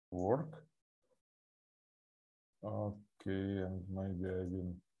work. Okay, and maybe I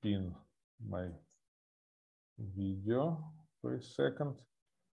will pin my video for a second.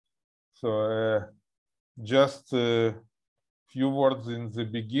 So just a few words in the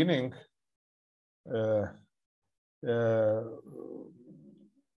beginning.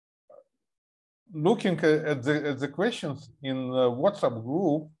 Looking at the questions in WhatsApp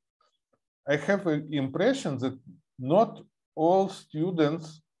group, I have an impression that not all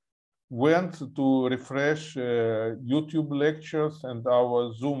students went to refresh YouTube lectures and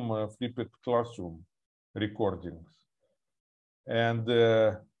our Zoom flipped classroom recordings. And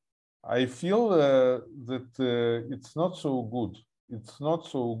I feel that it's not so good. It's not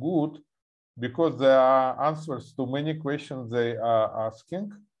so good because there are answers to many questions they are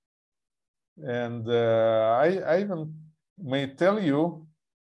asking. And I even may tell you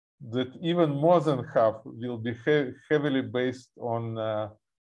that even more than half will be heavily based on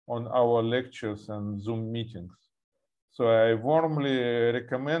our lectures and Zoom meetings. So I warmly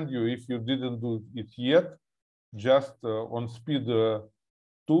recommend you, if you didn't do it yet, just on speed 2,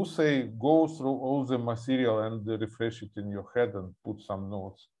 say, go through all the material and refresh it in your head and put some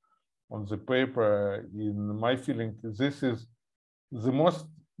notes on the paper. In my feeling, this is the most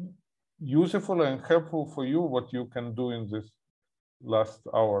useful and helpful for you what you can do in this last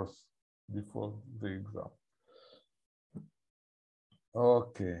hours before the exam.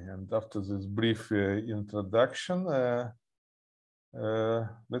 Okay, and after this brief introduction,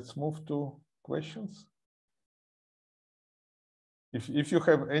 let's move to questions. If you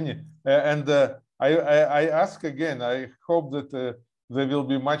have any, and I ask again, I hope that there will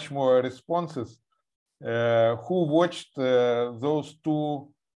be much more responses. Who watched those 2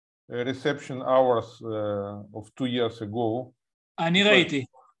 reception hours of 2 years ago? אני ראיתי.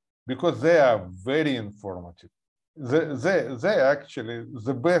 Because they are very informative. They actually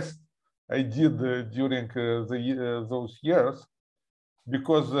the best I did during those years,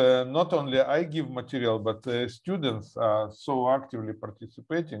 because not only I give material, but students are so actively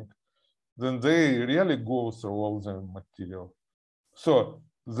participating, then they really go through all the material. So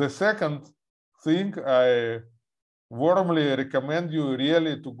the second thing, I warmly recommend you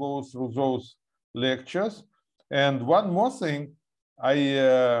really to go through those lectures. And one more thing,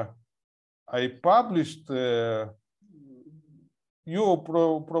 I published, you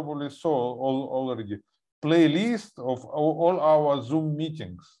probably saw already, playlist of all our Zoom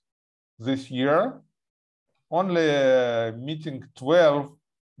meetings this year. Only meeting 12,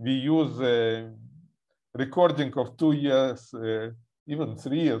 we use a recording of 2 years, even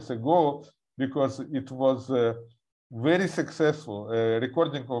 3 years ago, because it was very successful,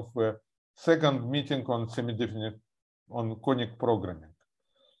 recording of second meeting on semi-definite, on conic programming.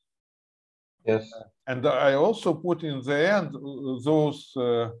 Yes. And I also put in the end those,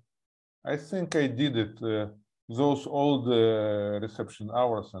 I think I did it, those old reception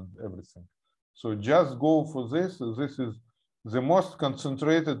hours and everything. So just go for this. This is the most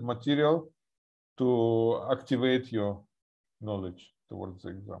concentrated material to activate your knowledge towards the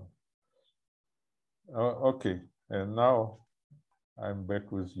exam. Okay, and now I'm back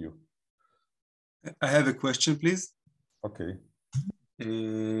with you. I have a question, please. Okay.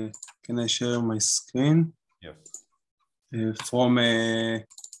 Can I share my screen? Yes. From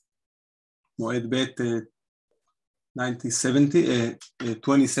Moed Bet 2070,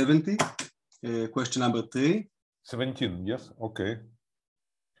 question number 3. 17, yes, okay.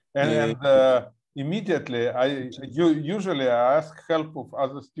 And immediately, usually I ask help of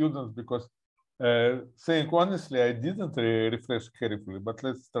other students because saying honestly, I didn't refresh carefully, but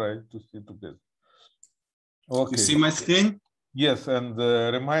let's try to see together. Okay. You see my screen? Yes, and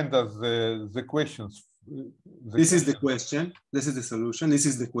remind us the questions. This is the question. This is the solution. This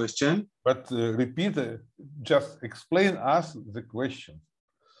is the question. But repeat, just explain us the question.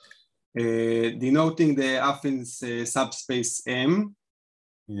 Denoting the Athens subspace M.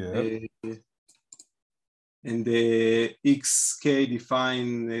 Yeah. And the xk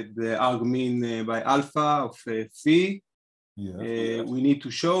define the argmin by alpha of phi. Yeah. We need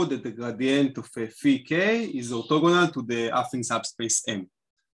to show that the gradient of phi k is orthogonal to the Athens subspace M.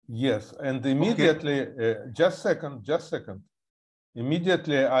 Yes, and immediately, just second.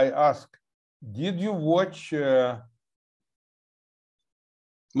 Immediately I ask, did you watch?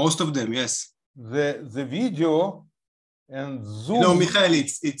 Most of them, yes. The video and Zoom. No, Michael,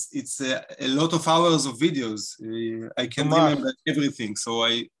 it's a lot of hours of videos. I can't remember everything, so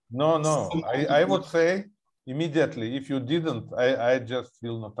I. No, I would say immediately. If you didn't, I just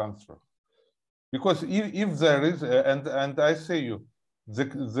will not answer, because if there is, and I say you,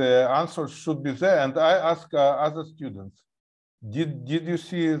 the answer should be there, and I ask other students, Did you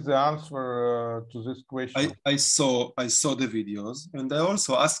see the answer to this question? I saw the videos, and I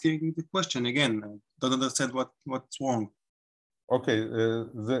also asking the question again. I don't understand what's wrong. Okay,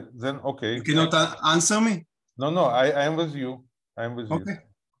 then okay. You cannot answer me? No, I am with you. I am with you. Okay.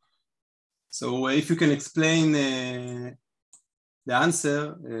 So if you can explain the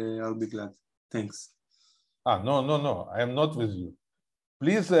answer, I'll be glad. Thanks. No. I am not with you.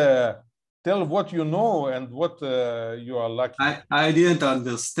 Please tell what you know and what you are lucky. I didn't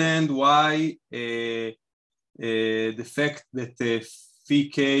understand why the fact that phi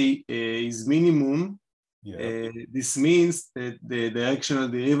k is minimum. Yeah. This means that the directional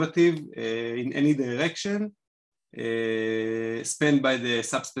derivative in any direction spanned by the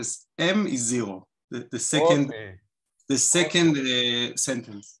subspace M is 0. The second,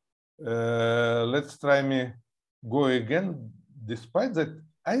 sentence. Let's try me go again. Despite that,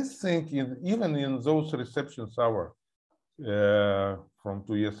 I think even in those receptions hour from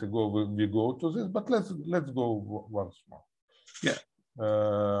 2 years ago, we go to this. But let's go once more. Yeah.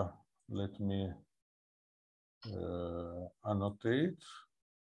 Let me annotate.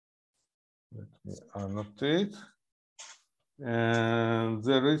 And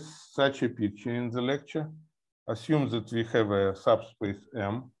there is such a picture in the lecture. Assume that we have a subspace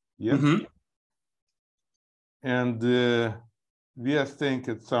M, yes? Mm-hmm. And we are staying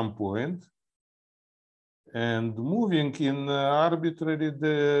at some point and moving in arbitrary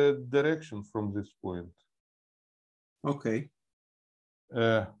direction from this point. Okay.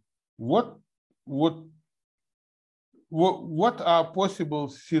 What are possible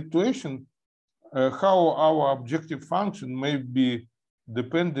situations how our objective function may be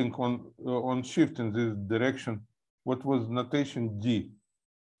depending on shift in this direction? What was notation D?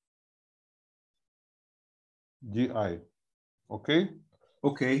 DI, okay?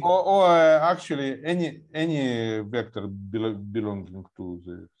 Okay. Or actually any vector belonging to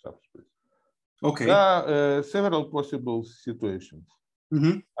the subspace. Okay. There are several possible situations.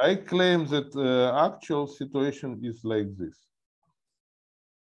 Mm-hmm. I claim that actual situation is like this.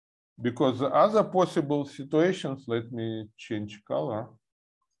 Because the other possible situations, let me change color.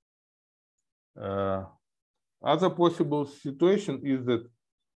 Other possible situation is that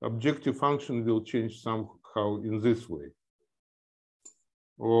objective function will change somehow in this way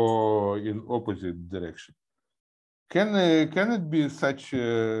or in opposite direction. Can it be such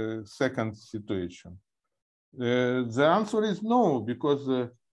a second situation? The answer is no, because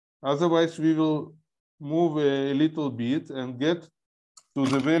otherwise we will move a little bit and get to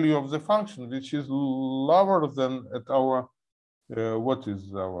the value of the function, which is lower than at our, what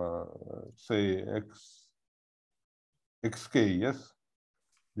is our, say, xk, yes?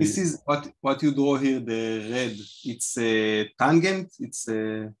 This is what you draw here, the red. It's a tangent, it's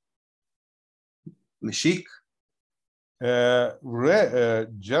a meshik.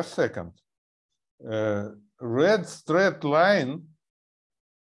 Just a second. Red straight line,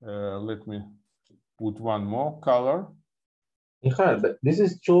 let me put one more color. Michael, but this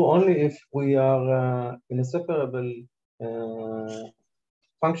is true only if we are in a separable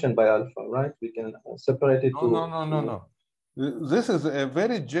function by alpha, right? We can separate it to... No. This is a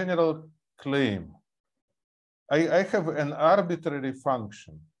very general claim. I have an arbitrary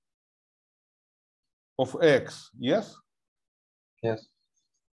function of x, yes? Yes.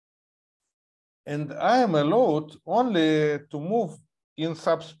 And I am allowed only to move in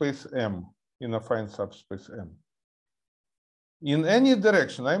subspace M, in affine subspace M. In any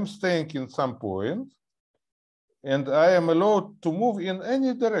direction, I'm staying in some point, and I am allowed to move in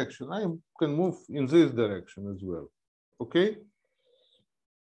any direction. I can move in this direction as well, okay?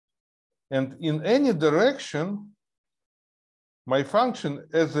 And in any direction, my function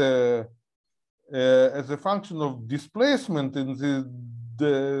as a function of displacement in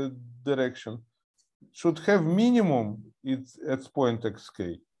the direction should have minimum its point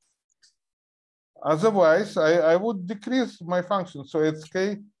xk. Otherwise, I would decrease my function. So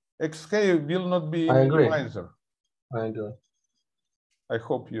xk will not be a minimizer. I agree. I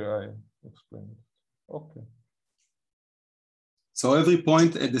hope I explained it. Okay. So every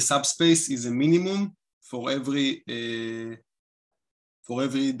point at the subspace is a minimum for every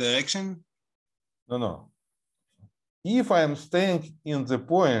direction? No. If I am staying in the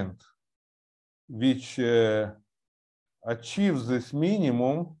point which achieves this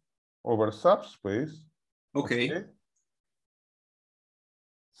minimum over subspace, okay,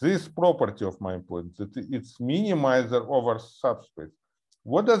 this property of my point, that it's minimizer over subspace.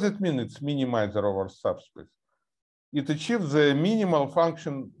 What does it mean, it's minimizer over subspace? It achieves the minimal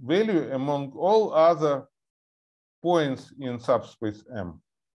function value among all other points in subspace M.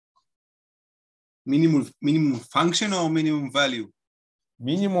 minimum function or minimum value?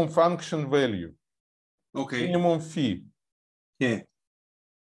 Minimum function value. Okay. Minimum fee. Yeah.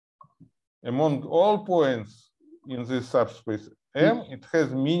 Among all points in this subspace M, it has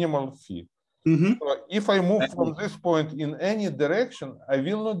minimal fee. Mm-hmm. So if I move from this point in any direction, I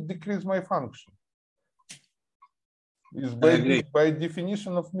will not decrease my function. It's by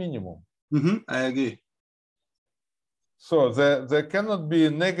definition of minimum. Mm-hmm. I agree. So there cannot be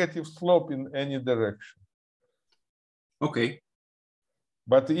a negative slope in any direction. Okay.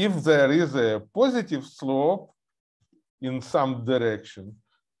 But if there is a positive slope in some direction,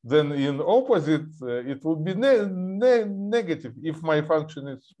 then in opposite, it would be negative if my function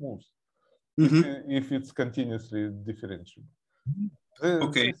is smooth, Mm-hmm. if it's continuously differentiable.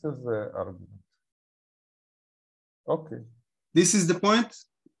 Okay. This is the argument. Okay. This is the point?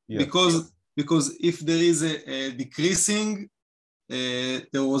 Yes. Because if there is a decreasing,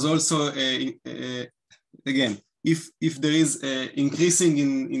 there was also again, if there is increasing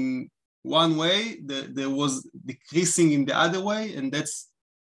in one way, there was decreasing in the other way, and that's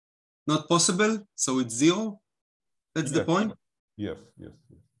not possible, so it's zero. That's the point? Yes.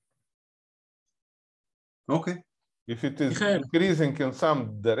 Okay. If it is increasing in some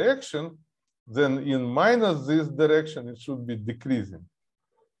direction, then in minus this direction, it should be decreasing.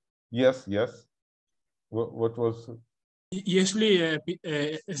 Yes. What was? יש לי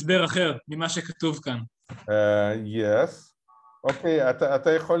הסבר אחר ממה שכתוב כאן. Yes. אוקיי,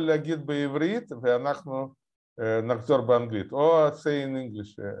 אתה יכול להגיד בעברית ואנחנו נחזור באנגלית, או say in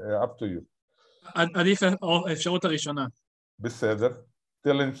English, up to you. עדיף האפשרות הראשונה. בסדר.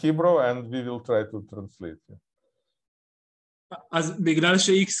 Tell in Hebrew and we will try to translate. אז בגלל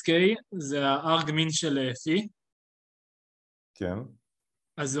ש-XK זה הארג מין של פי, כן.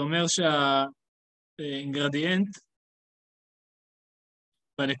 אז זה אומר שהאינגרדיאנט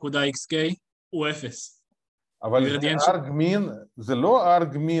בנקודה XK הוא 0. אבל זה ארג מין, זה לא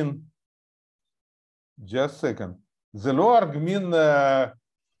ארג מין, just second, זה לא ארג מין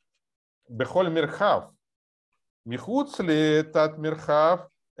בכל מרחב. מחוץ לתת מרחב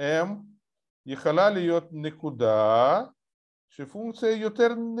M יכולה להיות נקודה שפונקציה יותר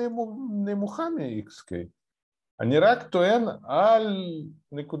נמוכה מ-XK. אני רק טוען על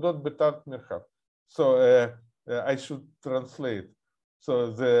נקודות בתת מרחב. So I should translate.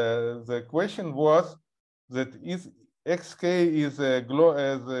 So the question was that if XK is a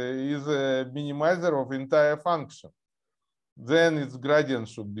minimizer of entire function, then its gradient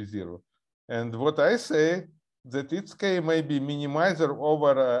should be 0. And what I say that XK may be minimizer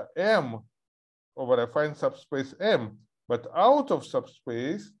over M, over a fine subspace M, but out of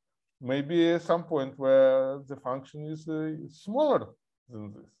subspace, maybe some point where the function is smaller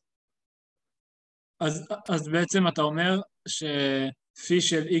than this. אז בעצם אתה אומר שפי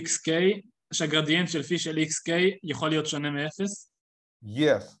של XK, שהגרדיאנט של פי של XK יכול להיות שונה מ-0?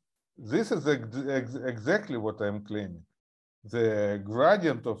 Yes, this is exactly what I'm claiming. The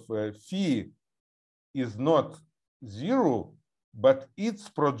gradient of phi is not 0, but its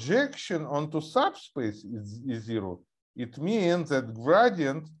projection onto subspace is 0. It means that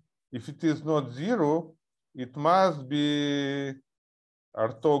gradient, if it is not 0, it must be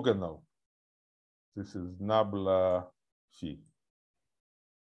orthogonal. This is nabla phi.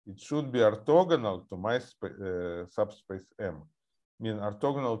 It should be orthogonal to my subspace M, mean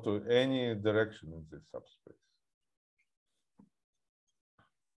orthogonal to any direction in this subspace.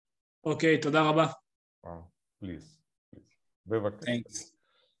 אוקיי, תודה רבה. Please. בבקשה. Thanks.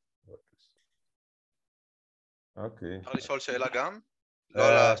 אוקיי. אפשר לשאול שאלה גם? לא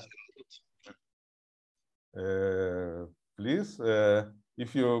על השאלה הזאת. Please,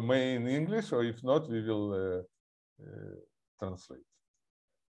 if you may in English, or if not, we will translate.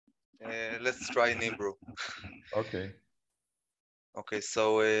 Let's try in Hebrew. Okay. Okay,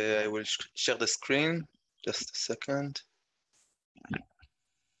 so I will share the screen. Just a second.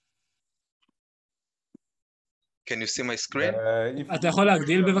 Can you see my screen? אתה יכול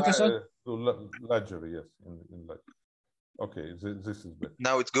להגדיל בבקשה? Larger, yes, in larger. Okay, this is better.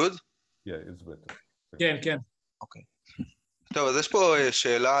 Now it's good? Yeah, it's better. כן. אוקיי. טוב, אז יש פה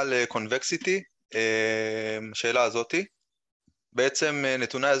שאלה על קונבקסיטי. השאלה הזאתי. בעצם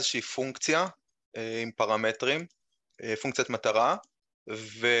נתונה איזושהי פונקציה עם פרמטרים, פונקציית מטרה,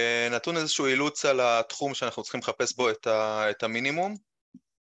 ונתון איזשהו אילוץ על התחום שאנחנו צריכים לחפש בו את המינימום.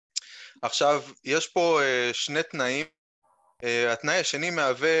 עכשיו, יש פה שני תנאים. התנאי השני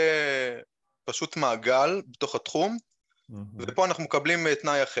מהווה פשוט מעגל בתוך התחום, ופה אנחנו מקבלים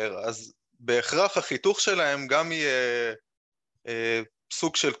תנאי אחר. אז בהכרח החיתוך שלהם גם יהיה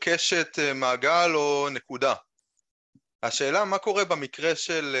סוג של קשת מעגל או נקודה. השאלה מה קורה במקרה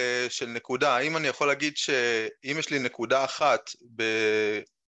של נקודה, האם אני יכול להגיד שאם יש לי נקודה אחת,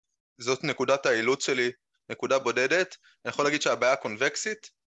 זאת נקודת האילוץ שלי, נקודה בודדת, אני יכול להגיד שהבעיה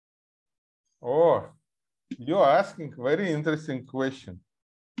קונבקסית? Oh, you are asking very interesting question.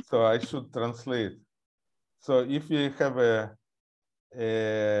 So I should translate. So if you have a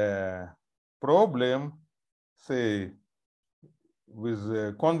problem, say, with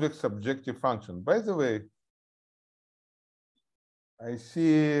a convex objective function. By the way, I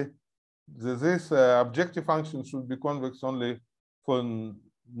see that this objective function should be convex only for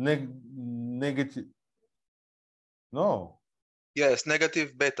negative. No. Yes,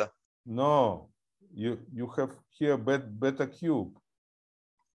 negative beta. No, you have here beta cube.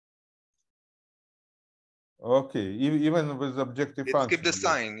 Okay, even with objective function. Keep the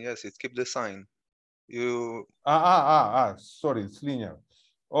sign. Yes, it keep the sign. You. Sorry, it's linear.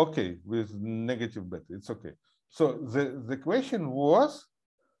 Okay, with negative beta, it's okay. So the question was,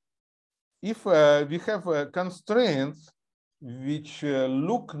 if we have constraints which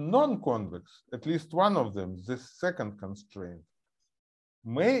look non-convex, at least one of them, the second constraint,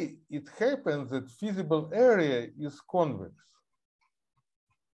 may it happen that feasible area is convex?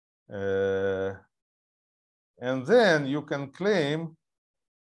 And then you can claim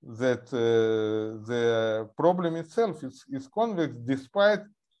that the problem itself is convex despite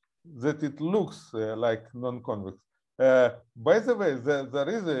that it looks like non-convex. By the way, there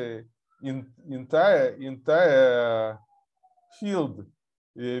is an entire field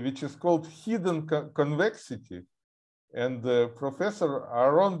which is called hidden convexity. And Professor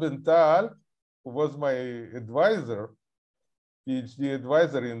Aaron Bental, who was my advisor, PhD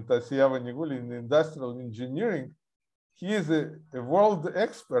advisor in Tassiya Vaniguli in industrial engineering, he is a world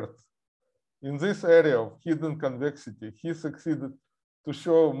expert in this area of hidden convexity. He succeeded to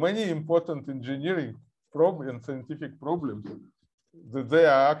show many important engineering and scientific problems that they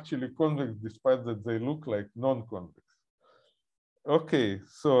are actually convex despite that they look like non-convex. Okay,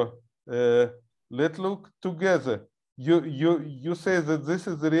 so let's look together. You say that this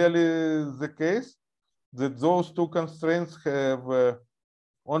is really the case, that those two constraints have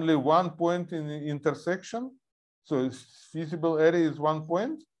only one point in the intersection? So feasible area is one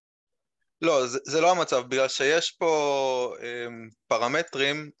point? לא, זה לא המצב, בגלל שיש פה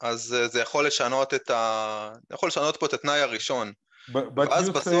פרמטרים, אז זה יכול לשנות פה את התנאי הראשון. ואז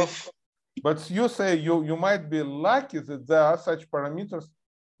בסוף... But you say you might be lucky that there are such parameters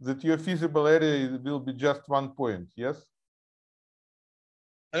that your feasible area will be just one point, yes?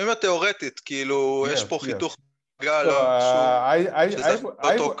 אני אומר תיאורטית, כאילו יש פה חיתוך גל,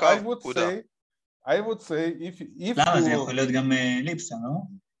 I would say if למה? זה יכול להיות גם ליפסה, לא?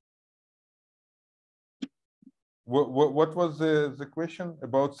 What was the question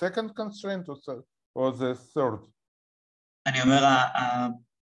about second constraint or the third? אני אומר,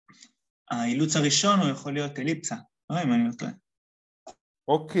 האילוץ הראשון הוא יכול להיות אליפסה, לא אם אני טועה.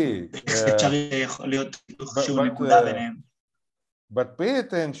 אוקיי. אפשר יכול להיות שהוא נקודה ביניהם. But pay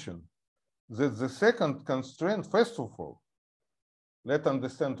attention that the second constraint, first of all, let's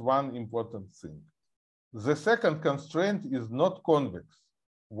understand one important thing. The second constraint is not convex.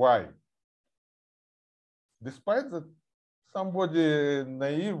 Why? Despite that somebody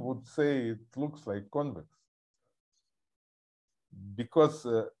naive would say it looks like convex. Because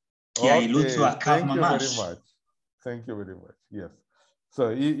okay, thank you very much. Thank you very much. Yes. So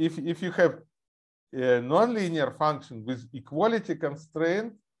if you have a nonlinear function with equality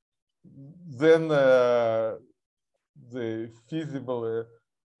constraint, then the feasible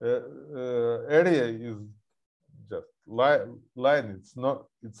area is just line.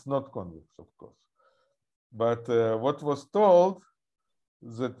 It's not convex, of course. But what was told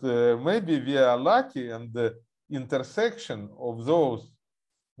that maybe we are lucky and the intersection of those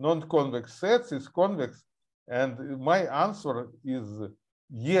non-convex sets is convex. And my answer is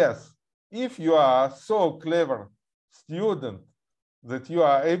yes. If you are so clever student that you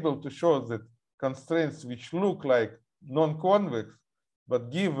are able to show that constraints which look like non-convex but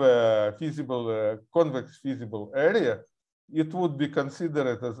give a feasible convex feasible area, it would be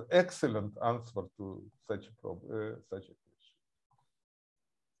considered as excellent answer to such a problem, such a question.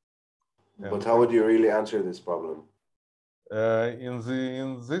 But how would you really answer this problem? In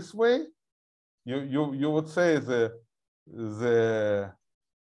this way, you would say the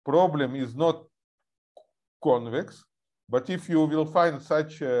problem is not convex, but if you will find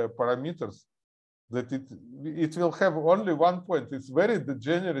such parameters that it will have only one point, it's very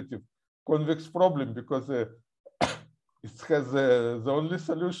degenerative convex problem because it has the only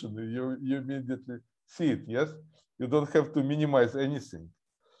solution. You immediately see it. Yes, you don't have to minimize anything.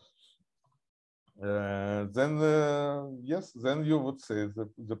 then yes, then you would say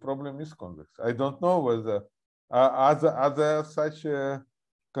the problem is convex. I don't know whether are there such a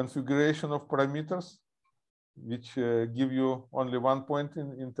configuration of parameters which give you only one point in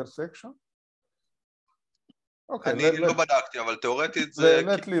intersection. Okay, אני לא בדקתי, אבל תיאורטית זה...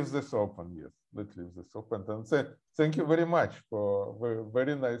 Let's leave this open, yes. Let's leave this open. And say, thank you very much for a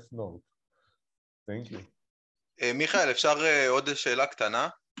very nice note. Thank you. מיכאל, אפשר עוד שאלה קטנה?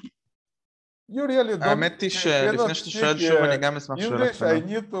 You really don't... האמת היא שלפני שאתה שואל שוב, אני גם אשמח שאלה קטנה. English, I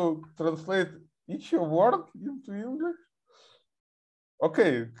need to translate each word into English.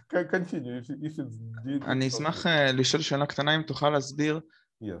 Okay, continue if it's... אני אשמח לשאול שאלה קטנה אם תוכל להסביר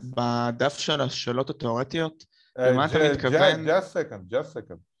בדף של השאלות התיאורטיות. למה אתה מתכוון? Just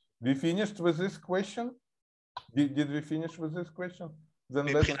second. We finished with this question? Did we finish with this question? Then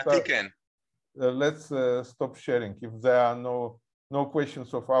מבחינתי כן. Let's stop sharing if there are no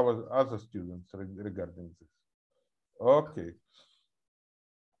questions of our other students regarding this. Okay.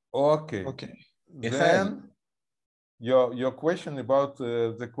 Then your question about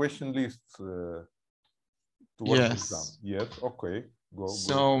the question lists towards exam. Yes. Okay. Go.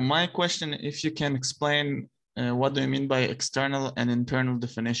 So my question, if you can explain what do you mean by external and internal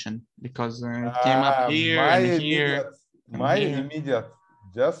definition, because it came up here and here.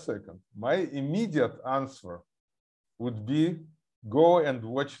 Just a second. My immediate answer would be go and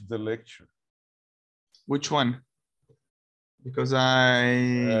watch the lecture. Which one? Because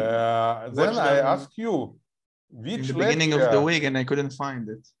then I ask you which in the beginning of the week and I couldn't find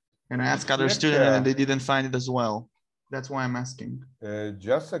it. And I asked other students and they didn't find it as well. That's why I'm asking.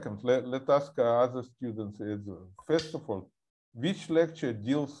 Just a second. Let ask other students. First of all, which lecture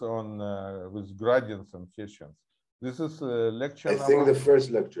deals on with gradients and Hessians? This is lecture. I think the first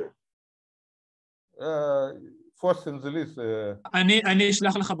lecture. First in the list. אני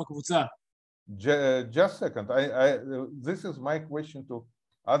אשלח לך בקבוצה. Just a second. This is my question to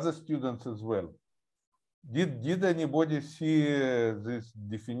other students as well. Did anybody see this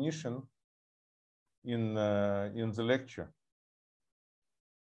definition in the lecture?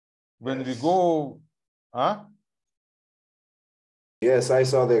 When we go, Yes, I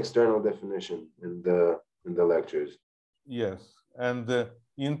saw the external definition in the lectures. Yes, and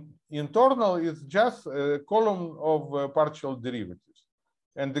internal is just a column of partial derivatives,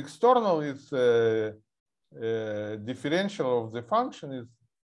 and external is differential of the function is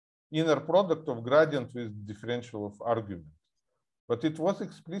inner product of gradient with differential of argument. But it was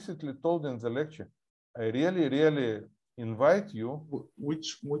explicitly told in the lecture. I really invite you. Which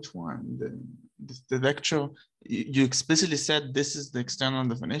one? The lecture, you explicitly said this is the external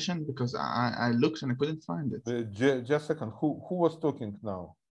definition, because I looked and I couldn't find it. Just a second. Who was talking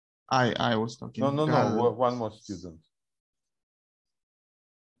now? I was talking. No. One more student.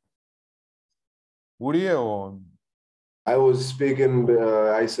 Uriye or? I was speaking.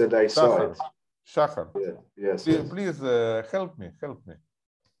 I said I saw it. Shachar. Yes. Please help me.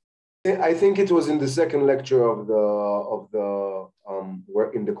 I think it was in the second lecture of the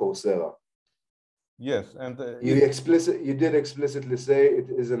work in the Coursera. Yes, and you did explicitly say it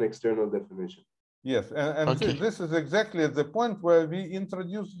is an external definition. Yes, and okay. This is exactly the point where we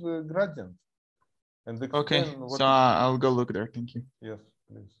introduce the gradient. And okay, so I'll go look there. Thank you. Yes,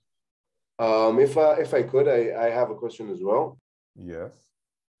 please. If I could, I have a question as well. Yes.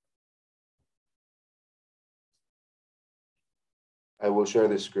 I will share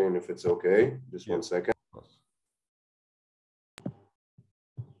the screen if it's okay. Just 1 second.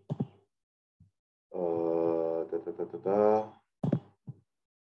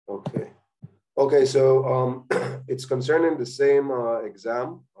 Okay, so it's concerning the same exam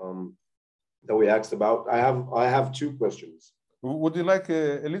that we asked about. I have 2 questions. Would you like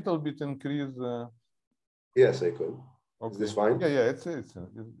a little bit increase? Yes, I could. Okay. Is this fine? Yeah, it's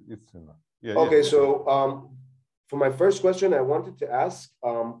enough. Yeah, okay, so for my first question, I wanted to ask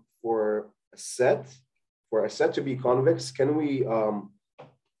for a set to be convex, can we,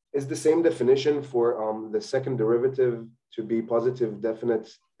 is the same definition for the second derivative to be positive definite,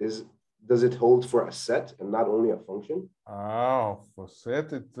 does it hold for a set and not only a function? For set,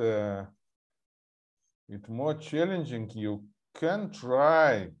 it's more challenging. You can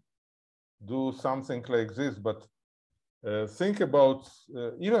try do something like this, but think about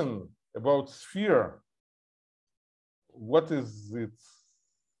even about sphere. What is its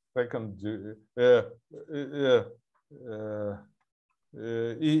second?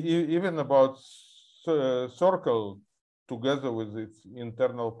 Even about circle together with its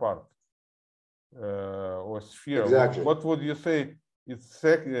internal part or sphere. Exactly. What would you say? Its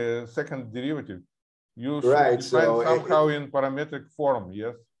second derivative. You should right, define somehow in parametric form.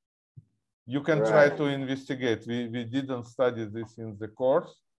 Yes. You can try to investigate. We didn't study this in the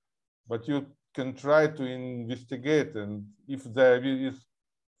course, but you can try to investigate, and if there is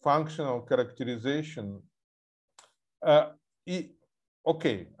functional characterization,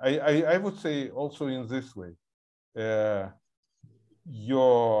 okay, I would say also in this way,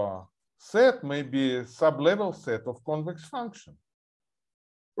 your set may be a sub-level set of convex function.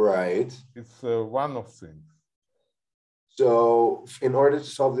 Right. It's one of things. So in order to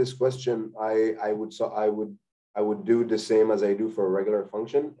solve this question, I would do the same as I do for a regular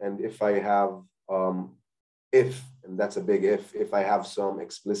function. And if I have, and that's a big if I have some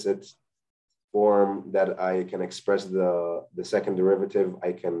explicit form that I can express the second derivative,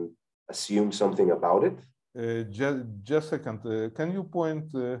 I can assume something about it. Just a second. Can you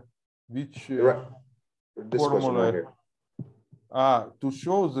point which this formula? Right here. To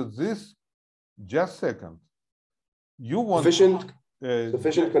show that this, just a second. You want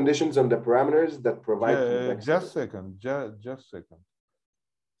sufficient conditions on the parameters that provide convexity. Just a second. Just a second.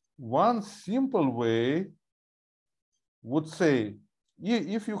 One simple way would say,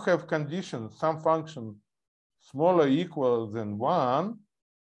 if you have conditions, some function smaller or equal than 1,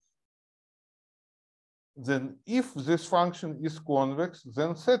 then if this function is convex,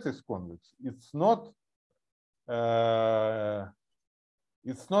 then set is convex.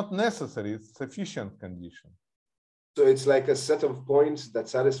 It's not necessary, it's sufficient condition. So it's like a set of points that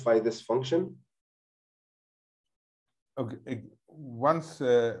satisfy this function? Okay, once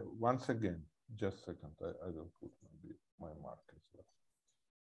again, just a second, I will put maybe my mark as well.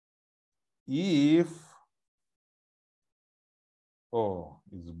 If,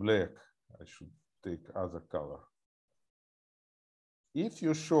 it's black, I should take other color. If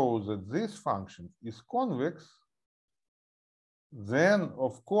you show that this function is convex, then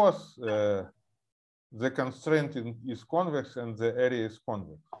of course the constraint is convex and the area is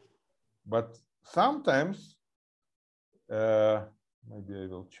convex. But sometimes, maybe I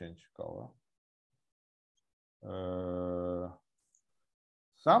will change color.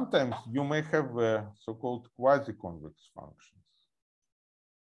 Sometimes you may have so-called quasi-convex functions.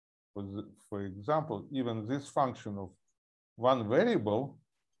 For example, even this function of one variable,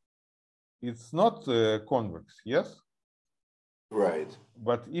 it's not convex, yes? Right.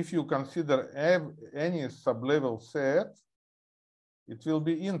 But if you consider any sub-level set, it will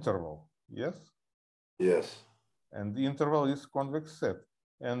be interval, yes? Yes. And the interval is convex set.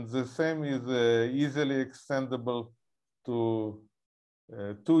 And the same is easily extendable to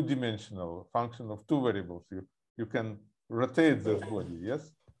two-dimensional function of two variables. You can rotate this body,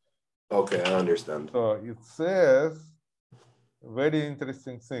 yes? Okay, I understand. So it says very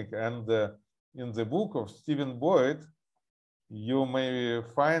interesting thing. And in the book of Stephen Boyd, you may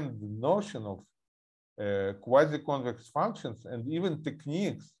find the notion of quasi-convex functions and even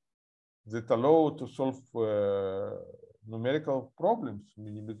techniques that allow to solve numerical problems,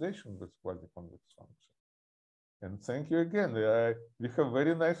 minimization with quasi-convex functions. And thank you again. We have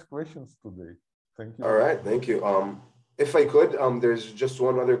very nice questions today. Thank you. All right, thank you. If I could, there's just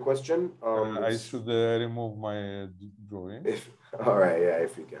one other question. I should remove my drawing. All right, yeah,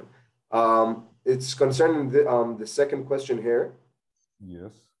 if you can. It's concerning the second question here.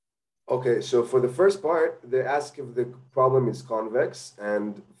 Yes. Okay, so for the first part, they ask if the problem is convex,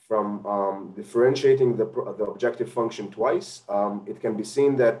 and from differentiating the objective function twice, it can be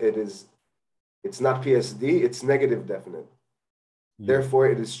seen that it's not PSD, it's negative definite. Yes. Therefore,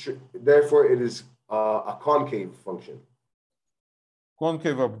 it is a concave function.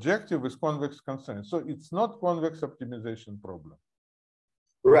 Concave objective is convex constraint. So it's not convex optimization problem.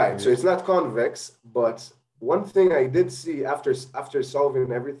 Right, so it's not convex, but one thing I did see after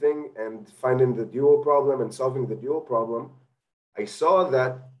solving everything and finding the dual problem and solving the dual problem, I saw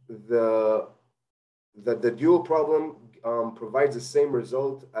that the dual problem provides the same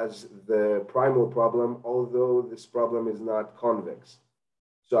result as the primal problem, although this problem is not convex.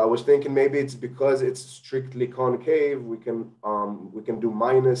 So I was thinking maybe it's because it's strictly concave, we can do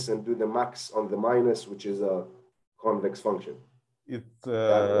minus and do the max on the minus, which is a convex function.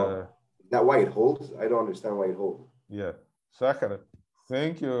 That why it holds? I don't understand why it holds. Yeah, Shahar,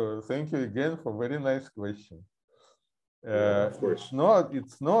 thank you again for very nice question. Of course.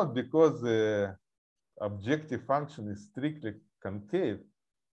 It's not because the objective function is strictly concave.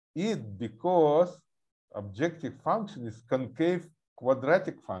 It's because objective function is concave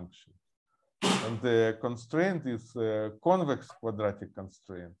quadratic function, and the constraint is convex quadratic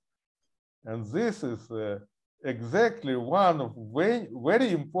constraint. And this is exactly one of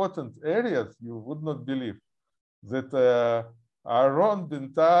very important areas you would not believe that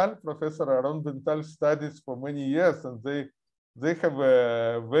Professor Aaron Bental studies for many years, and they they have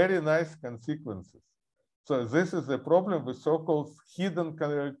very nice consequences. So this is a problem with so-called hidden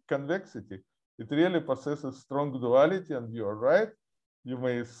convexity. It really possesses strong duality, and you're right. You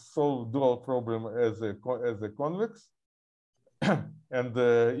may solve dual problem as a convex. And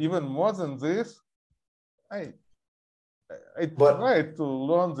even more than this, I tried to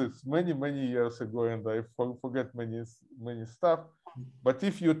learn this many years ago, and I forget many stuff. But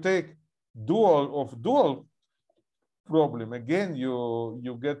if you take dual problem, again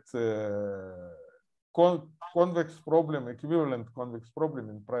you get convex problem, equivalent convex problem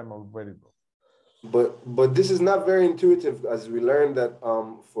in primal variables. But this is not very intuitive, as we learned that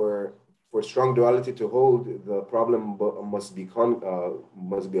for strong duality to hold, the problem must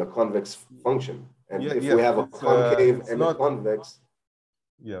be a convex function, and if we have a concave and a convex.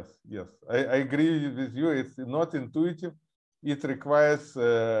 Yes, I agree with you. It's not intuitive. It requires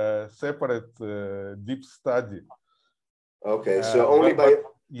separate deep study. Okay, so only by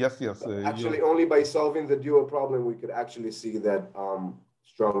yes. Actually, only by solving the dual problem we could actually see that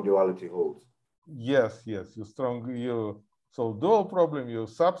strong duality holds. Yes, you solve dual problem, you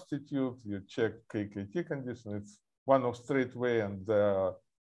substitute, you check KKT condition. It's one of straight way, and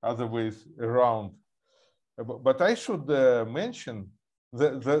other ways around. But I should mention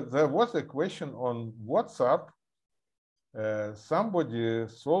there was a question on WhatsApp. Somebody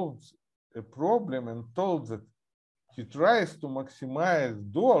solved a problem and told that he tries to maximize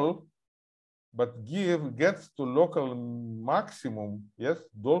dual, but gets to local maximum. Yes,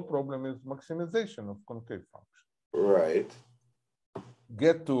 dual problem is maximization of concave function. Right.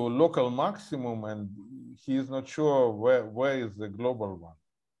 Get to local maximum, and he is not sure where is the global one.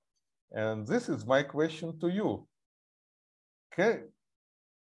 And this is my question to you. Can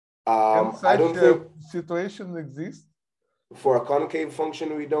such I don't think situation exist? For a concave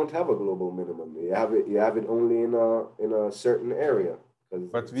function, we don't have a global minimum. You have it only in a certain area.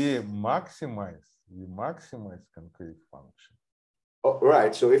 But we maximize concave function. Oh,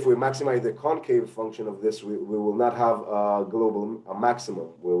 right. So if we maximize the concave function of this, we will not have a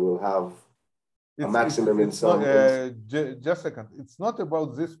maximum. We will have a maximum in some. Just a second. It's not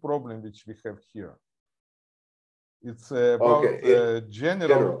about this problem which we have here. It's about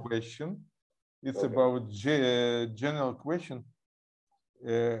general question. It's about general question.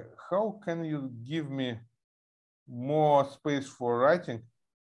 How can you give me more space for writing?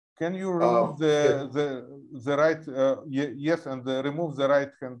 Can you remove the right, yes, and remove the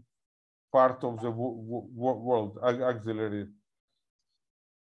right hand part of the world auxiliary?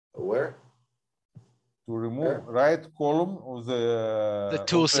 Where? To remove right column of the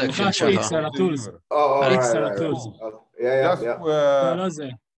tool section. Oh, right. Tools. Just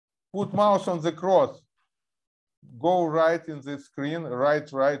put mouse on the cross. Go right in the screen.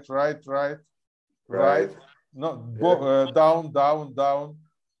 Right. No, go down.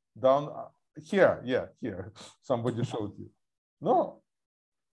 Here. Somebody showed you. No.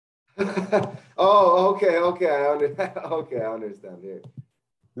 Oh, okay. I understand. Here.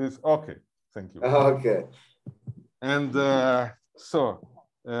 This okay. Thank you. Okay. And so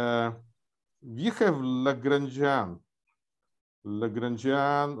we have Lagrangian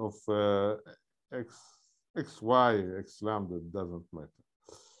of x, y, x lambda, doesn't matter.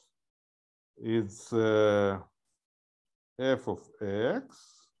 It's f of x.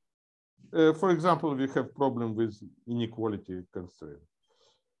 For example, we have problem with inequality constraint.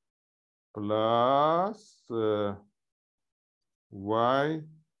 Plus y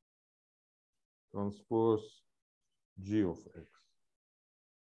transpose g of x.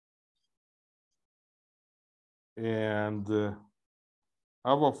 And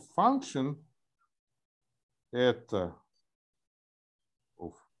our function eta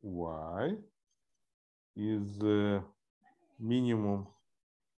of y is minimum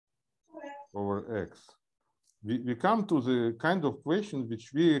over x. We come to the kind of question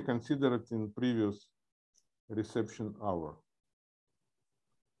which we considered in previous reception hour.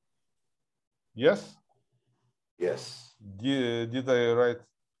 Yes? Yes. Did I write?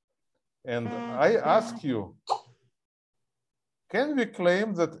 And I ask you, can we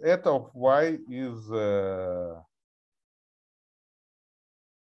claim that eta of y is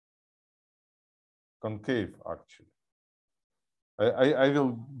concave, actually? I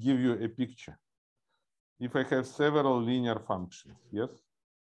will give you a picture. If I have several linear functions, yes?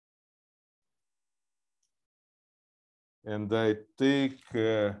 And I take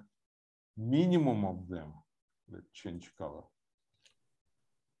minimum of them, let's change color.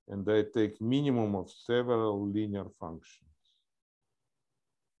 And I take minimum of several linear functions.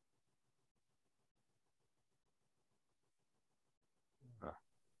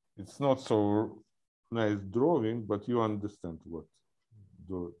 It's not so nice drawing, but you understand what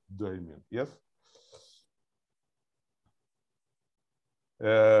do I mean, yes?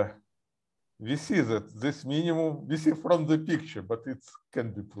 We see that this minimum, we see from the picture, but it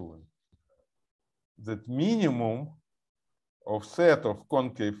can be proven. That minimum of set of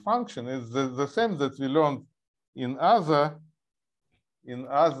concave function is the same that we learned in other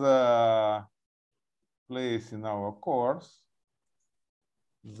place in our course,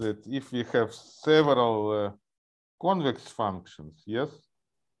 that if we have several convex functions, yes,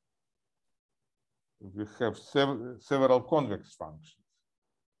 we have several convex functions,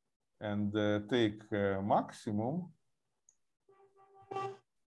 and take maximum,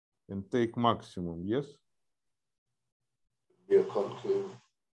 yes. Be a concave.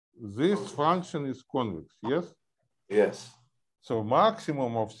 This function is convex, yes? Yes. So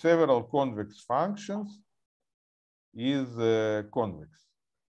maximum of several convex functions is convex.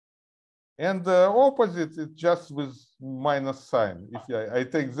 And the opposite is just with minus sign. If I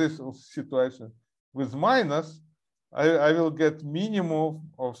take this situation with minus, I will get minimum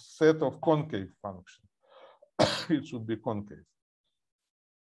of set of concave functions. It should be concave.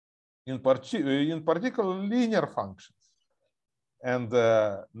 In particular, linear functions. And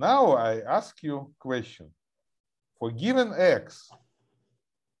now I ask you a question. For given x,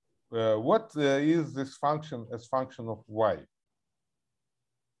 what is this function as function of y?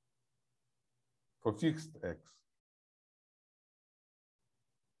 For fixed x.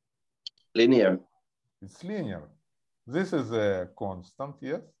 Linear. It's linear. This is a constant,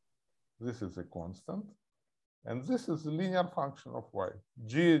 yes. This is a constant. And this is a linear function of y.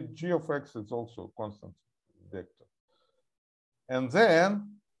 G of x is also a constant vector. And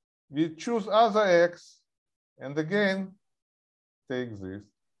then we choose other x, and again take this,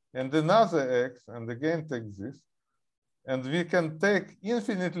 and another x, and again take this. And we can take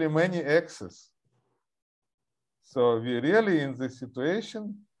infinitely many x's. So we really in this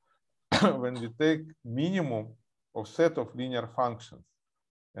situation, when we take minimum of set of linear functions,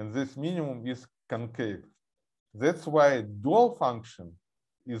 and this minimum is concave. That's why dual function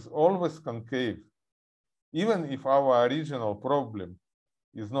is always concave. Even if our original problem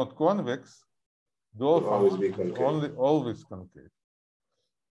is not convex, dual function is always concave.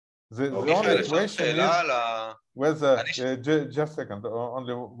 The only question is whether, just a second,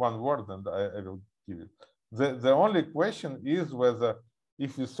 only one word and I will give it. The only question is whether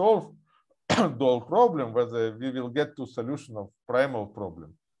if we solve dual problem, whether we will get to solution of primal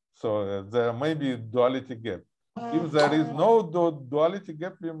problem. So there may be duality gap. If there is no duality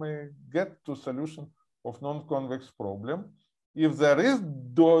gap, we may get to solution of non-convex problem. If there is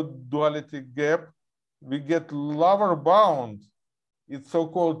duality gap, we get lower bound. It's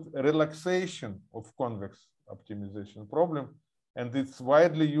so-called relaxation of convex optimization problem, and it's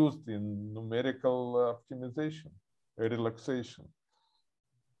widely used in numerical optimization, a relaxation.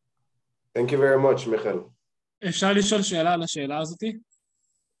 Thank you very much, Michael. אפשר לשאול שאלה על השאלה הזאתי?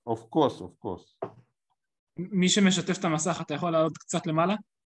 Of course, of course. מי שמשתף את המסך, אתה יכול לעלות קצת למעלה?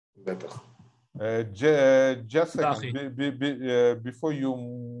 בטח. Just a second, before you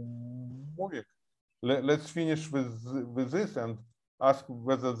move it, let's finish with this and ask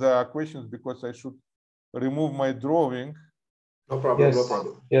whether there are questions, because I should remove my drawing. No problem, yes. No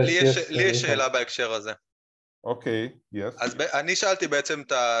problem. לי יש שאלה בהקשר הזה. אוקיי, yes. אז אני שאלתי בעצם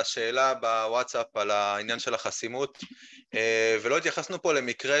את השאלה בוואטסאפ על העניין של החסימות, ולא התייחסנו פה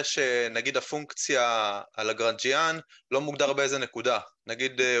למקרה שנגיד הפונקציה על הגרנג'יאן לא מוגדר באיזה נקודה,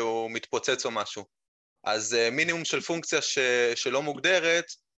 נגיד הוא מתפוצץ או משהו. אז מינימום של פונקציה שלא מוגדרת,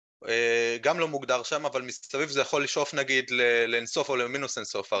 גם לא מוגדר שם, אבל מסביב זה יכול לשאוף נגיד לאינסוף או למינוס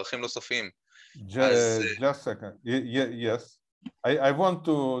אינסוף, ערכים לא סופיים. Just a second, yes. I want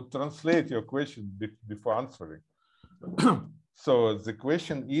to translate your question before answering. So the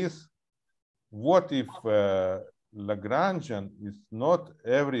question is, what if Lagrangian is not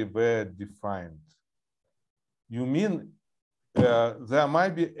everywhere defined? You mean there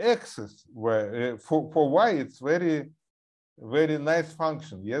might be x's where for y it's very nice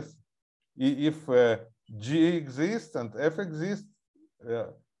function, yes? If g exists and f exists,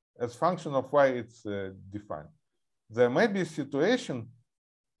 as function of y it's defined. There may be a situation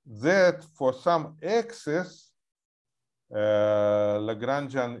that for some x's,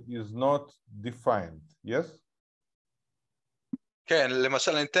 Lagrangian is not defined, yes? כן,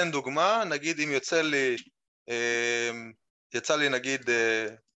 למשל אני אתן דוגמה, נגיד אם יצא לי נגיד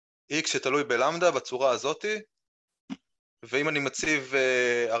x שתלוי בלמדה בצורה הזאתי, ואם אני מציב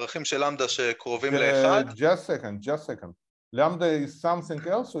ערכים של למדה שקרובים לאחד. Just a second. Lambda is something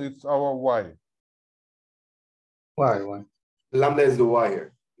else or it's our y? Y. Lambda is the y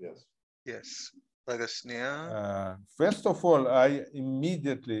here. Yes. Yes. רגע שנייה. First of all, I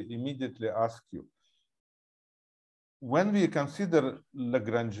immediately ask you, when we consider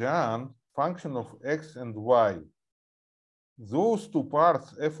Lagrangian function of x and y, those two parts,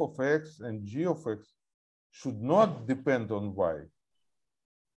 f of x and g of x, should not depend on y.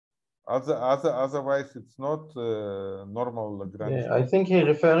 Otherwise, it's not normal Lagrangian. Yeah, I think he's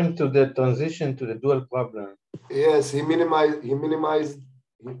referring to the transition to the dual problem. Yes, he minimized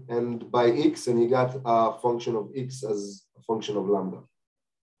and by x, and he got a function of x as a function of lambda.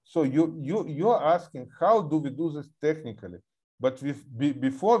 So you're asking, how do we do this technically? But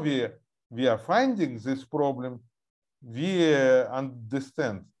before we are finding this problem, we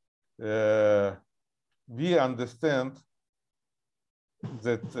understand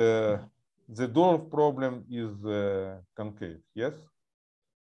that the dual problem is concave, yes?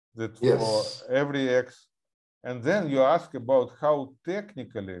 That Yes. for every x, and then you ask about how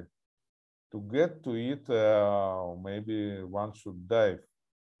technically to get to it, maybe one should dive.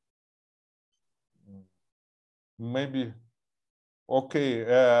 Maybe, okay,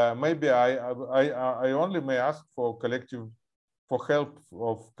 maybe I only may ask for help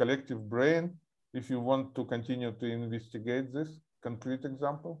of collective brain if you want to continue to investigate this concrete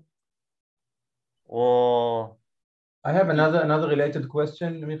example. Or I have another related question,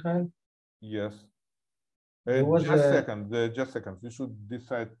 Michael. yes. Just a second. We should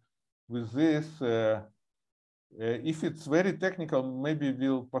decide with this. If it's very technical, maybe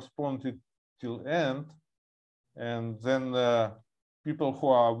we'll postpone it till end, and then people who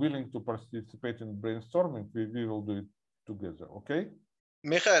are willing to participate in brainstorming, we will do it together, okay?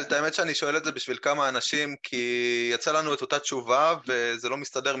 מיכאל, את האמת שאני שואל את זה בשביל כמה אנשים, כי יצא לנו את אותה תשובה, וזה לא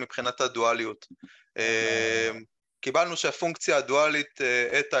מסתדר מבחינת הדואליות. קיבלנו שהפונקציה הדואלית,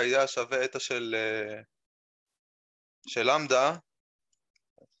 eta היה שווה eta של למדה,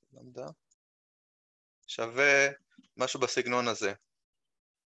 שווה משהו בסגנון הזה.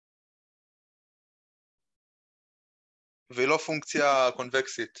 והיא לא פונקציה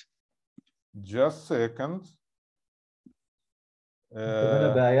קונבקסית. Just second.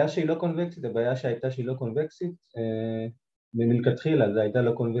 הבעיה שהיא לא קונבקסית, הבעיה שהייתה שהיא לא קונבקסית, מלכתחילה זה הייתה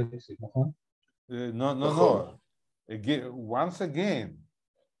לא קונבקסית, נכון? No. Once again,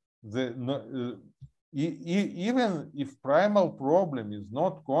 even if primal problem is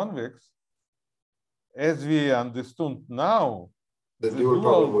not convex, as we understood now, the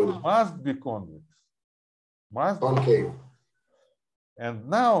dual must be convex. Concave. And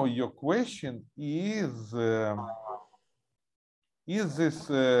now your question is this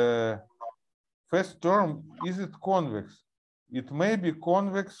first term, is it convex? It may be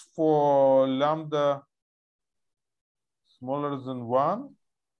convex for lambda smaller than 1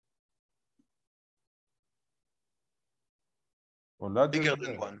 or bigger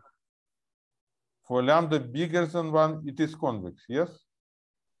than 1. For lambda bigger than 1, it is convex, yes?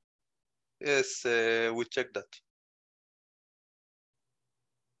 Yes, we check that.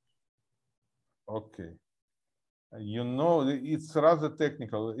 Okay. You know, it's rather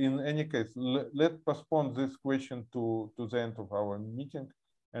technical. In any case, let's postpone this question to the end of our meeting,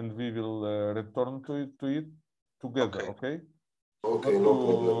 and we will return to it together, okay? Okay, no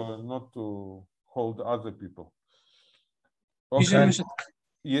problem. Not to hold other people. Okay.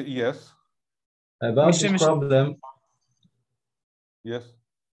 Yes. About this problem. Yes.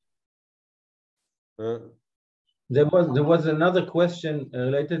 There was another question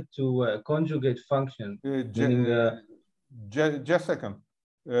related to conjugate function. Just a second.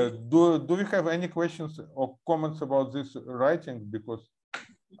 Do we have any questions or comments about this writing? Because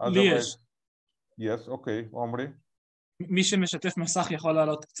otherwise, yes. Okay, Omri. מי שמשתף מסך יכול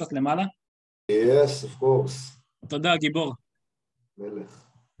לעלות קצת למעלה? Yes, of course. תודה, גיבור. מלך.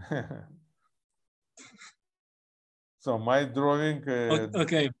 So my drawing.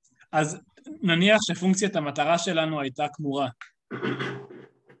 אוקיי, אז נניח שפונקציית המטרה שלנו הייתה כמורה.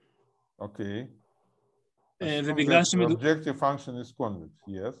 אוקיי. ובגלל objective function is convex,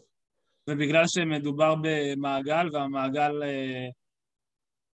 yes. ובגלל שמדובר במעגל והמעגל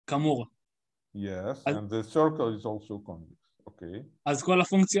כמור. Yes, and the circle is also convex, okay. אז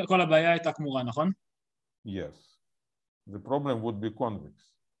כל הבעיה הייתה כמורה, נכון? Yes. The problem would be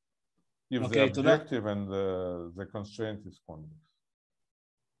convex. If the objective and the constraint is convex.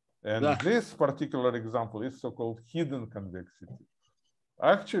 And this particular example is so-called hidden convexity.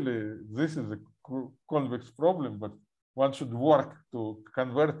 Actually, this is a convex problem, but one should work to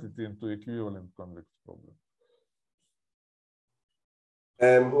convert it into equivalent convex problem.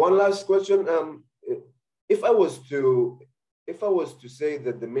 One last question. If I was to say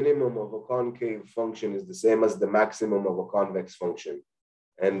that the minimum of a concave function is the same as the maximum of a convex function,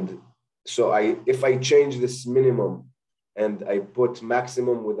 and So if I change this minimum and I put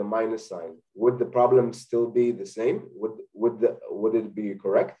maximum with a minus sign, would the problem still be the same? Would it be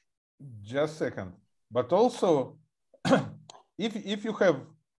correct? Just a second. But also, if you have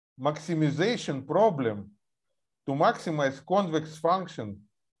maximization problem to maximize convex function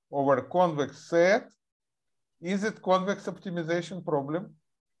over convex set, is it convex optimization problem?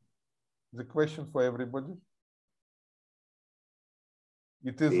 The question for everybody.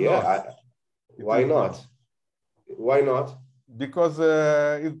 It is not. Why not? Why not? Because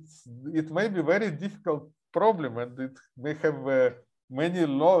it may be very difficult problem, and it may have many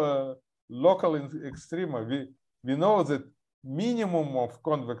local extrema. We know that minimum of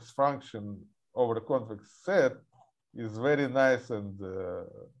convex function over convex set is very nice and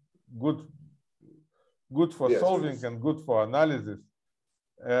good for solving and good for analysis.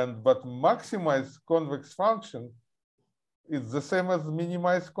 But maximize convex function is the same as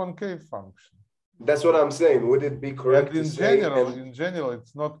minimize concave function. That's what I'm saying. Would it be correct in general,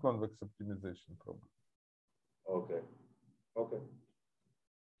 it's not convex optimization problem. Okay. Okay.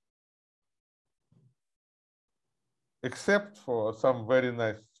 Except for some very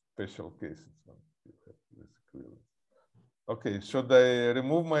nice special cases. Okay, should I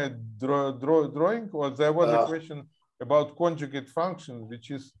remove my drawing, or there was a question about conjugate function, which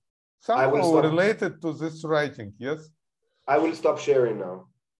is somehow related to this writing, yes? I will stop sharing now.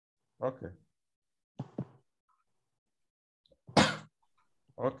 Okay.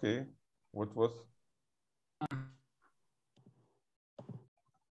 Okay, what was?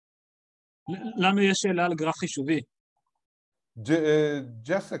 לנו יש שאלה על גרף חישובי.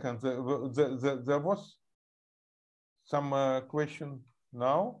 Just a second, there was some question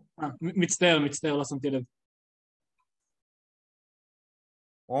now? מצטער, לא שמתי לב.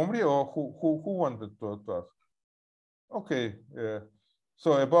 Omri, or who wanted to ask? Okay,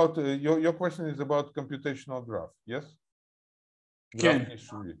 so about your question is about computational graph, yes? כן.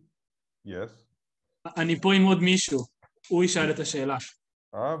 Yes. אני פה עם עוד מישהו, הוא ישאל את השאלה.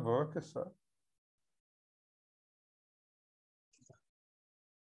 בבקשה.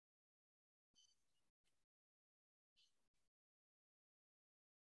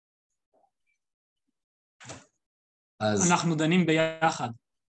 אנחנו דנים ביחד.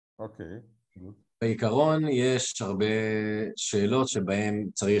 אוקיי. בעיקרון יש הרבה שאלות שבהן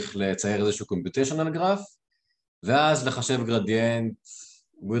צריך לצייר איזשהו computational graph, ואז לחשב גרדיאנט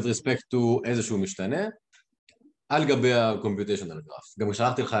with respect to איזשהו משתנה, על גבי ה-computational graph. גם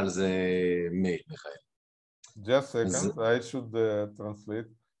שלחתי לך על זה מייל, מיכאל. Just a second, I should translate.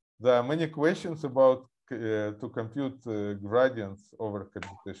 There are many questions about to compute gradients over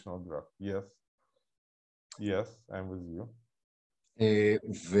computational graph. Yes. Yes, I'm with you.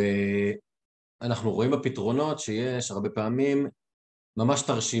 ואנחנו רואים בפתרונות שיש הרבה פעמים ממש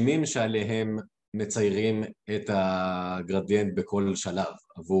תרשימים שעליהם מציירים את הגרדיאנט בכל שלב,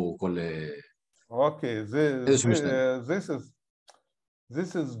 עבור כל... Okay,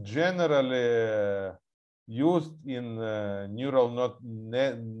 this is generally used in neural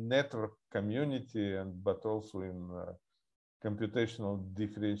network community, but also in computational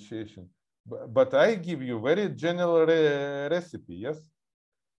differentiation. But I give you very general recipe, yes,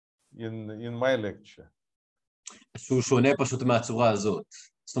 in my lecture. שהוא שונה פשוט מהצורה הזאת.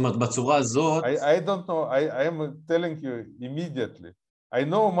 זאת אומרת, בצורה הזאת... I don't know, I am telling you immediately. I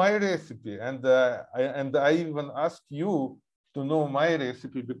know my recipe, and I even ask you to know my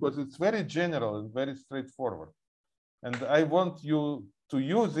recipe because it's very general and very straightforward. And I want you to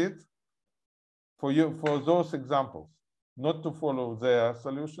use it for those examples, not to follow their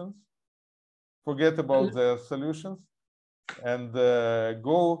solutions. Forget about their solutions and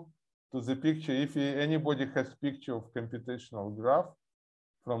go to the picture. If anybody has picture of computational graph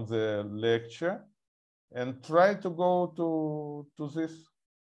from the lecture, and try to go to this.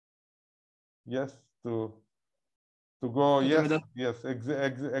 Yes, to go. Yes,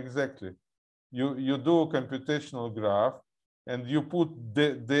 exactly. You do computational graph, and you put the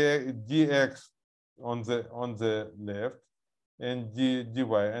dx on the left, and dy,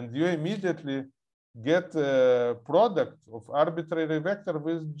 and you immediately get a product of arbitrary vector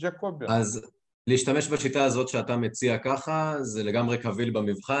with Jacobian. אז להשתמש בשיטה הזאת שאתה מציע ככה, זה לגמרי קביל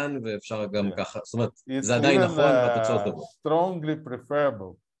במבחן, ואפשר גם ככה, זאת אומרת, זה עדיין נכון והתוצאות טובות. Strongly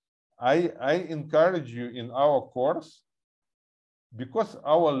preferable. I encourage you in our course, because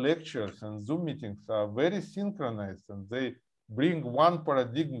our lectures and Zoom meetings are very synchronized, and they bring one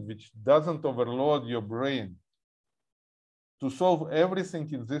paradigm which doesn't overload your brain. To solve everything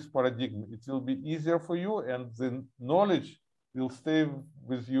in this paradigm, it will be easier for you, and the knowledge will stay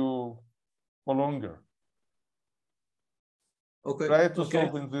with you for longer. Okay. Try to Okay.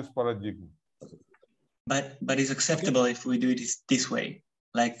 solve in this paradigm. But it's acceptable if we do it this way,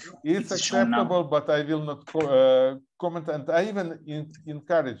 like It's it's shown now. acceptable, but I will not comment. And I even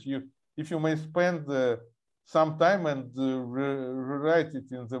encourage you, if you may spend some time and rewrite it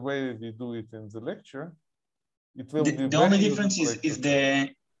in the way we do it in the lecture, it will be The only difference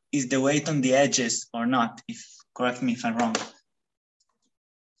is the weight on the edges or not. If correct me if I'm wrong.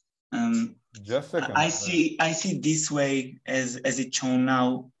 Just a second. I see this way as it's shown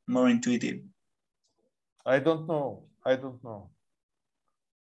now more intuitive. I don't know. I don't know.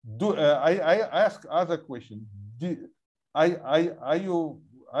 I ask other question.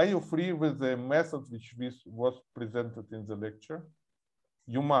 Are you free with the method which was presented in the lecture?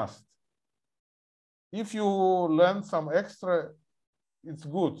 You must. If you learn some extra, it's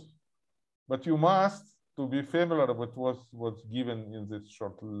good, but you must to be familiar with what's given in this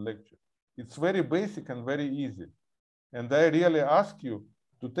short lecture. It's very basic and very easy. And I really ask you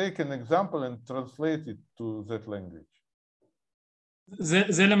to take an example and translate it to that language.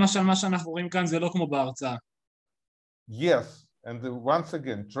 זה למשל מה שאנחנו רואים כאן, זה לא כמו בהרצאה. Yes, and once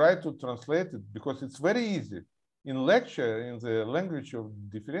again, try to translate it because it's very easy. In lecture, in the language of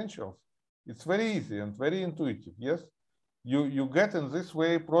differentials, it's very easy and very intuitive, yes? You get in this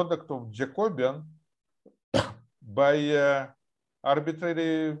way product of Jacobian by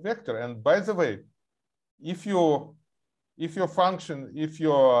arbitrary vector. And by the way, if your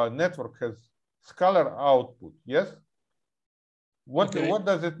network has scalar output, yes? What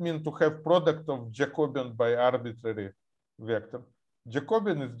does it mean to have product of Jacobian by arbitrary vector?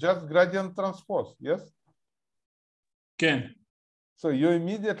 Jacobian is just gradient transpose, yes? כן. So you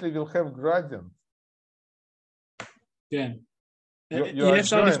immediately will have gradient. כן. יהיה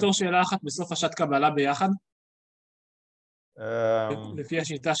אפשר לפתור שאלה אחת בסוף השעת קבלה ביחד? לפי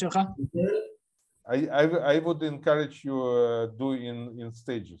השיטה שלך? I would encourage you do in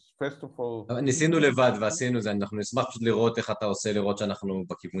stages. First of all... ניסינו לבד ועשינו זה, אנחנו נשמח פשוט לראות איך אתה עושה, לראות שאנחנו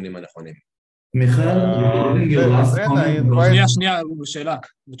בכיוונים הנכונים. מיכאל, שנייה, שאלה,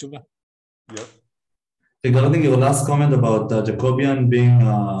 בתשובה. Regarding your last comment about Jacobian being...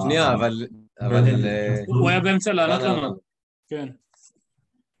 שנייה, אבל... הוא היה באמצע לענות לנו. כן.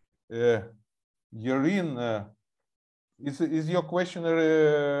 Yurien, is your question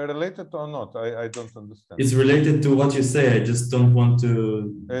related or not? I don't understand. It's related to what you say. I just don't want to...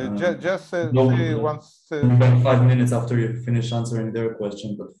 just say once... 5 minutes after you finish answering their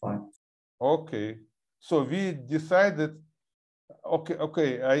question, but fine. Okay. So we decided...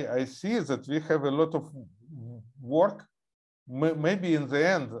 Okay, I see that we have a lot of work. Maybe in the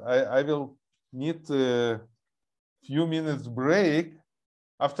end, I will need a few minutes break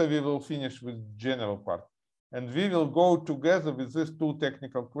after we will finish with general part. And we will go together with these two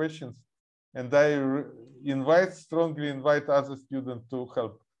technical questions. And I strongly invite other students to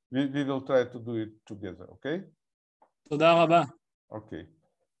help. We will try to do it together, okay? תודה רבה. Okay.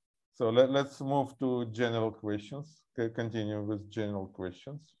 So let's move to general questions. Continue with general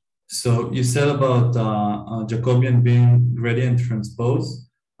questions. So you said about Jacobian being gradient transpose.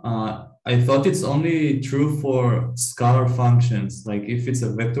 I thought it's only true for scalar functions. Like if it's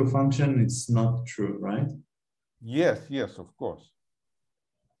a vector function, it's not true, right? Yes, of course.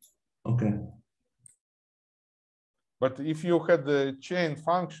 Okay. But if you had the chain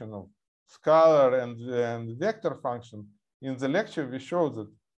function of scalar and vector function, in the lecture we show that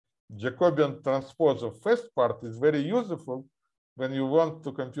Jacobian transpose of first part is very useful when you want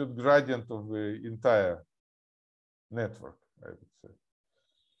to compute gradient of the entire network, I would say.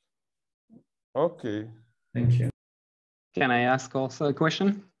 Okay. Thank you. Can I ask also a question?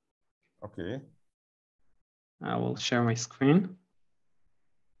 Okay. I will share my screen.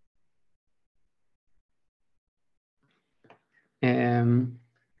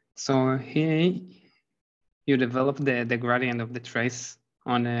 So here you develop the gradient of the trace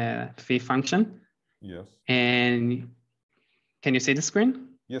on a phi function. Yes. And can you see the screen?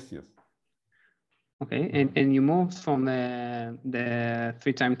 Yes. Okay, and you moved from the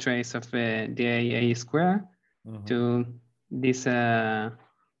 3-time trace of dA square to this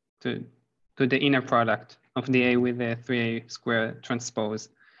to the inner product of dA with the 3a square transpose.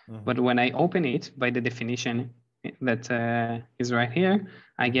 But when I open it by the definition that is right here,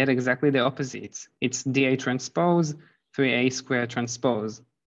 I get exactly the opposite. It's dA transpose 3a square transpose.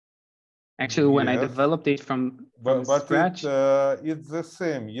 Actually, when I developed it from scratch, it's the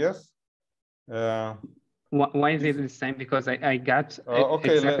same. Yes. Why is it the same? Because I got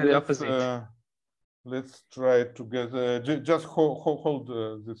exactly the opposite. Let's try it together. Just hold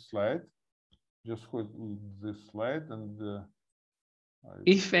this slide. Just hold this slide and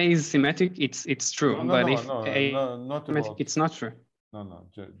If A is symmetric, it's true, but if A not symmetric, about, it's not true. No,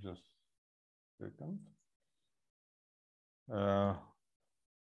 just a second.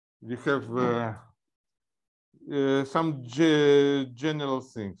 We have some general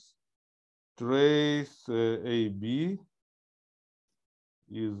things. Trace AB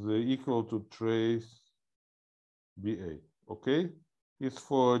is equal to trace BA, okay? It's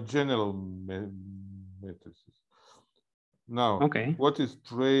for general matrices. Now, okay, what is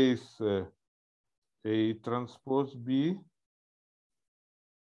trace A transpose B?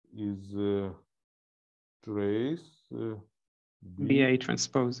 Is trace BA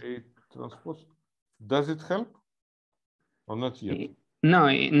transpose. A transpose. Does it help or not yet? No,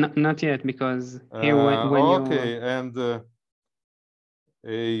 not yet, because here when okay, and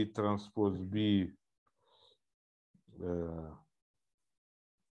A transpose B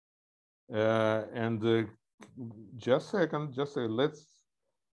and just a second, let's,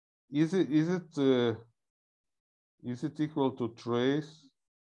 is it equal to trace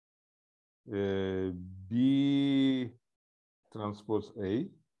B transpose A?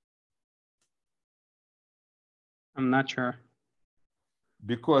 I'm not sure.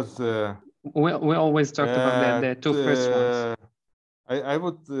 Because we always talked about the two first ones. I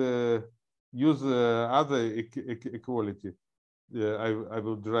would use other equality. I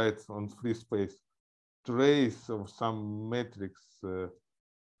will write on free space. Trace of some matrix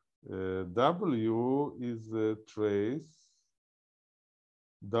W is trace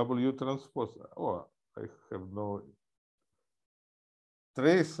W transpose. Oh, I have no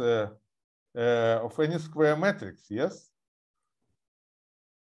trace of any square matrix, yes?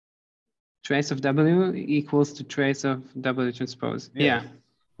 Trace of W equals to trace of W transpose. Yes. Yeah.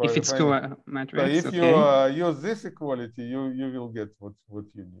 If it's square matrix, so if you use this equality, you will get what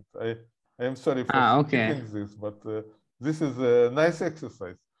you need. I am sorry for speaking this, but this is a nice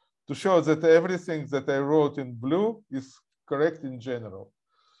exercise to show that everything that I wrote in blue is correct in general.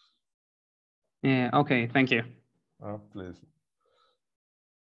 Yeah, okay, thank you. Please.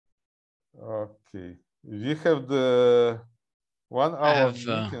 Okay, we have the 1 hour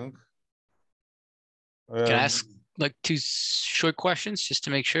meeting. Can I ask like 2 short questions just to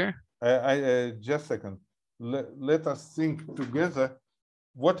make sure? Just a second. Let us think together.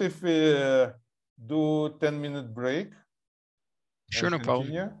 What if we do 10-minute break? Sure, no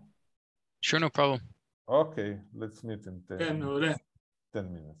problem. Sure, no problem. Okay, let's meet in 10 minutes.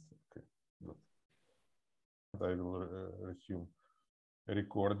 Okay, good. I will resume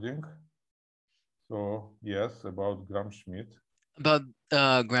recording. So yes, about Gram-Schmidt. About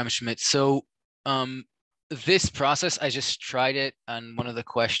Gram-Schmidt. So this process, I just tried it on one of the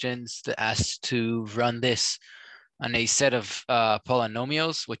questions that asked to run this on a set of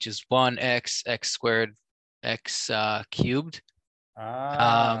polynomials, which is 1x, x squared, x cubed.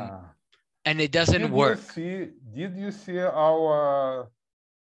 And it doesn't work. Did you see our,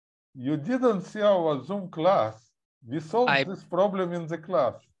 you didn't see our Zoom class. We solved this problem in the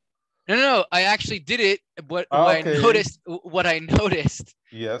class. No, I actually did it. What I noticed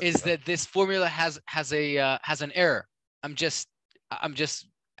is that this formula has an error. I'm just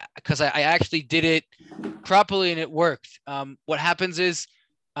because I actually did it properly and it worked. What happens is,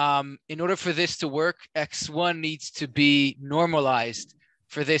 in order for this to work, x1 needs to be normalized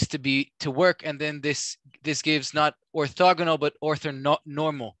for this to work, and then this gives not orthogonal but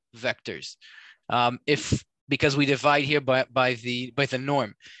orthonormal vectors. Because we divide here by the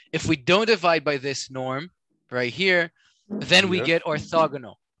norm. If we don't divide by this norm right here, then we get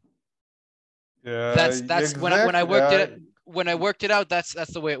orthogonal. That's exactly. when I worked it out. That's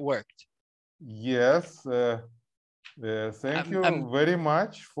the way it worked. Yes. Thank you very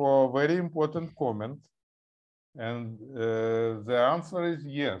much for a very important comment. And the answer is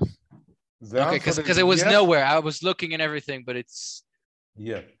yes. Okay, because it was nowhere. I was looking and everything, but it's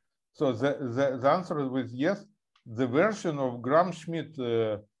yeah. So the answer was yes. The version of Gram-Schmidt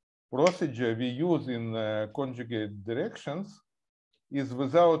procedure we use in conjugate directions is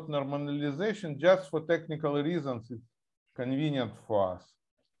without normalization, just for technical reasons. It's convenient for us.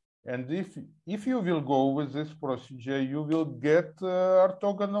 And if you will go with this procedure, you will get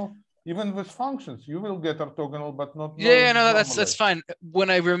orthogonal. Even with functions, you will get orthogonal, but not. Yeah, no, that's fine.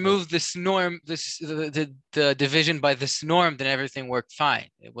 When I remove this norm, the division by this norm, then everything worked fine.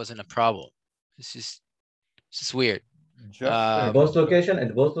 It wasn't a problem. It's just weird. At both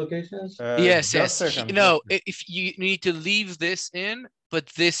locations. Yes. No, if you need to leave this in, but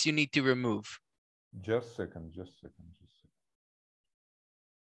this you need to remove. Just a second.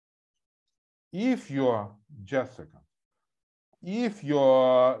 If you are if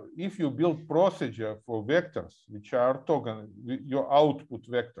you build procedure for vectors which are orthogonal, your output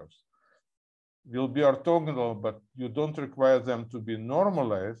vectors will be orthogonal, but you don't require them to be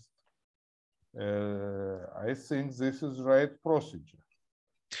normalized, I think this is right procedure.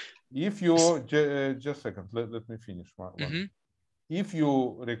 If you, just a second, let me finish one. If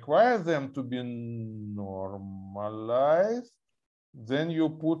you require them to be normalized, then you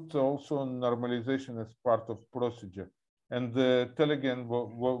put also normalization as part of procedure. And tell again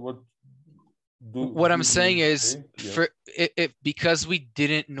what I'm saying is, for it, because we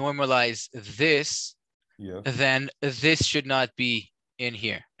didn't normalize this, then this should not be in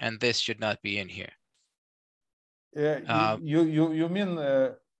here, and this should not be in here. You mean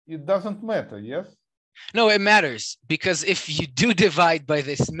it doesn't matter, yes? No, it matters, because if you do divide by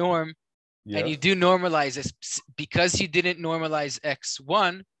this norm, and you do normalize this, because you didn't normalize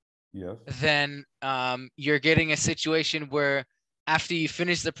x1, then you're getting a situation where after you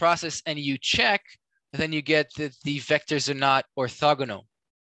finish the process and you check, then you get that the vectors are not orthogonal.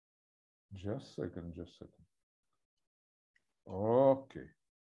 Just a second. Okay.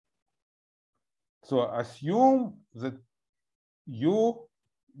 So assume that you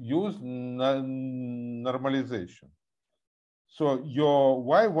use normalization. So your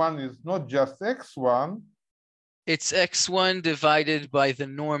y1 is not just x1. It's x1 divided by the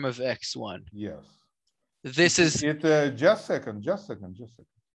norm of x1. Yes. This is just a second.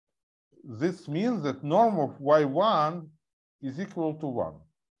 This means that norm of y1 is equal to 1.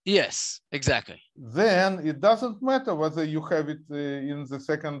 Yes, exactly. Then it doesn't matter whether you have it in the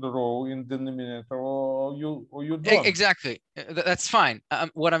second row in denominator or you don't. Exactly. That's fine.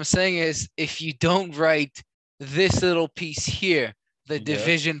 What I'm saying is, if you don't write this little piece here, the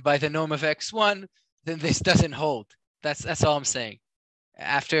division by the norm of x1, then this doesn't hold. That's all I'm saying.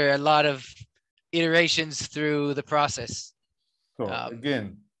 After a lot of iterations through the process. So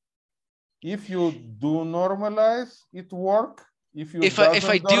again, if you do normalize, it work. If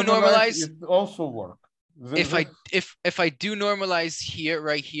I do normalize, it also work. If I do normalize here,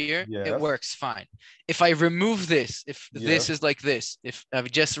 right here, it works fine. If I remove this, if this is like this, if I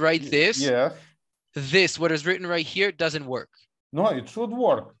just write this, this what is written right here doesn't work. No, it should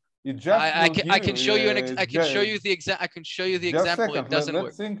work. It just I can show you the example. It doesn't work.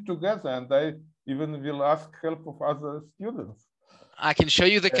 Let's think together, and I even will ask help of other students. I can show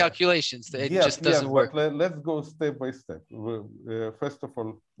you the calculations. It just doesn't work. Let's go step by step. First of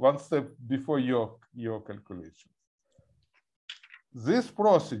all, one step before your calculations. This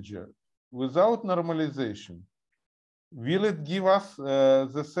procedure, without normalization, will it give us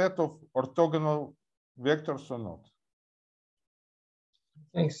the set of orthogonal vectors or not? I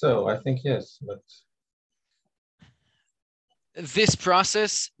think so. I think yes, but this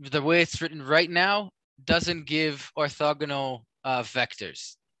process, the way it's written right now, doesn't give orthogonal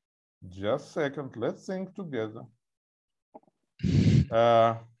vectors. Just a second. Let's think together.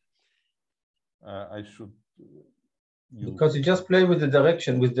 I should. Because you just play with the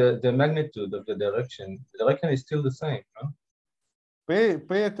direction, with the magnitude of the direction. The direction is still the same. No?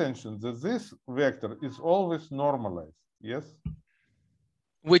 Pay attention that this vector is always normalized. Yes.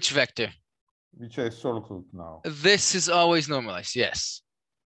 Which vector? Which I circled now. This is always normalized. Yes.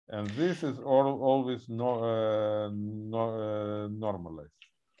 And this is always normalized.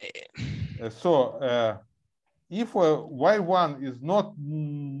 So if y1 is not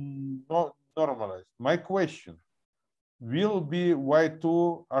normalized, my question will be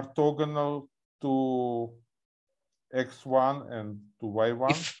y2 orthogonal to x1 and to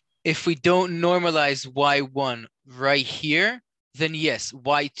y1? If we don't normalize y1 right here, then yes,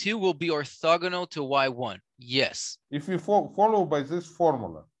 y2 will be orthogonal to y1. Yes. If we follow by this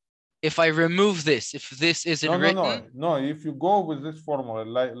formula. If I remove this, if this isn't written. No, if you go with this formula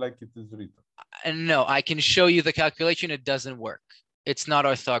like it is written. No, I can show you the calculation. It doesn't work. It's not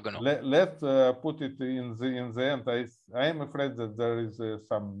orthogonal. Let's put it in the end. I am afraid that there is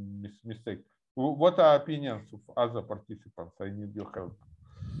some mistake. What are opinions of other participants? I need your help.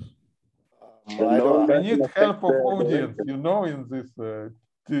 I need help of audience, in this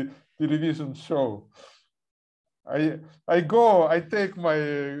television show. I take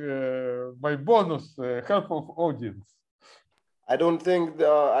my bonus help of audience. I don't think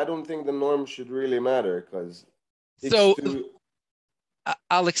the norm should really matter because. So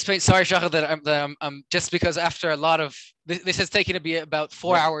I'll explain. Sorry, Shachar, that I'm just because after a lot of this has taken to be about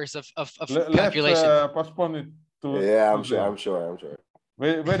 4 hours of calculation. Let's postpone it to. Yeah, I'm sure.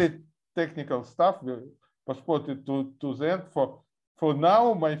 Very technical stuff. We postpone it to the end. For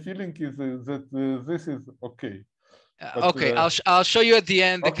now, my feeling is that this is okay. Okay, I'll show you at the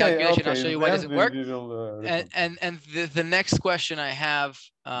end the calculation. I'll show you why it doesn't work. And the next question I have.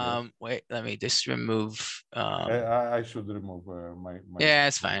 Wait, let me just remove. I should remove my. Yeah,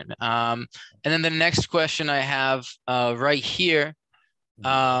 it's fine. And then the next question I have right here.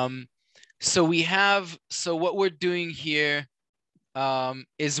 So what we're doing here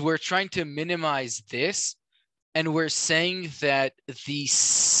is we're trying to minimize this, and we're saying that the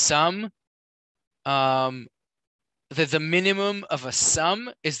sum, that the minimum of a sum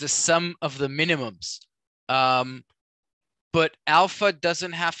is the sum of the minimums. But alpha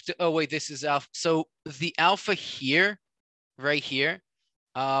doesn't have to, oh wait, this is alpha. So the alpha here, right here,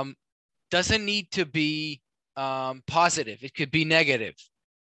 doesn't need to be positive. It could be negative.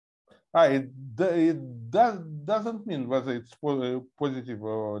 It doesn't mean whether it's positive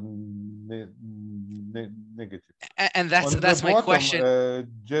or negative. And that's my question.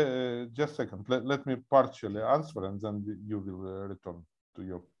 Just a second. Let me partially answer, and then you will return to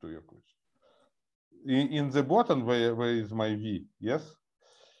your question. In the bottom, where is my v? Yes.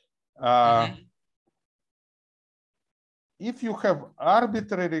 If you have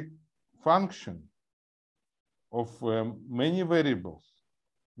arbitrary function of many variables,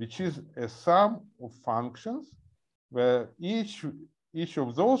 which is a sum of functions where each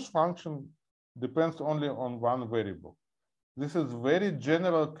of those functions depends only on one variable. This is very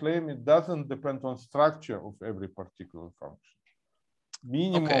general claim. It doesn't depend on structure of every particular function.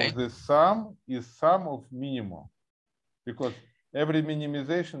 Minimum of the sum is sum of minimum, because every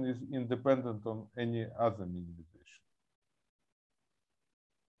minimization is independent on any other minimization.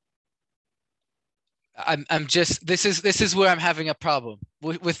 I'm just, this is where I'm having a problem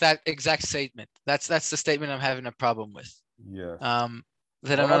with that exact statement. That's the statement I'm having a problem with. Yes.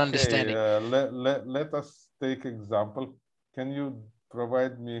 That I'm not understanding. Let us take example. Can you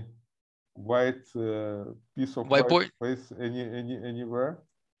provide me white piece of whiteboard space anywhere?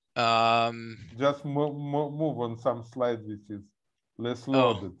 Just move on some slide which is less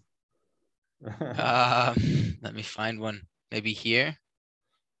loaded. Let me find one. Maybe here.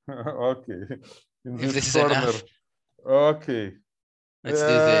 Okay. In if this corner. Is enough. Okay. Let's do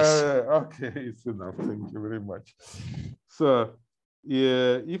this. Okay, it's enough. Thank you very much. So,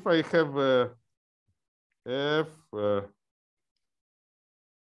 if I have f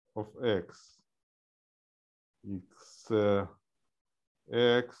of x,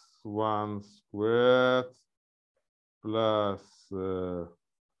 x1 squared plus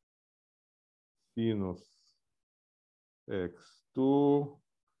sinus x2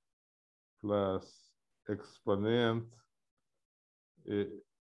 plus exponent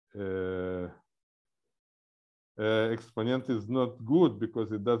exponent is not good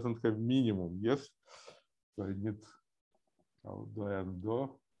because it doesn't have minimum. Yes, so I need, how do I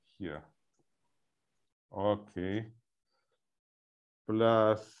undo here? Okay,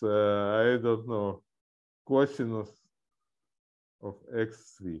 plus I don't know, cosinus of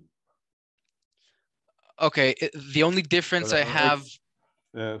x3. Okay, the only difference I have.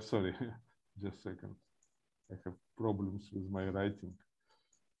 Sorry, just a second. I have problems with my writing.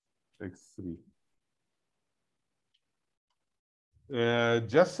 x3.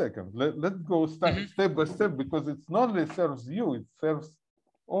 Just a second. Let's go step by step, because it not only serves you, it serves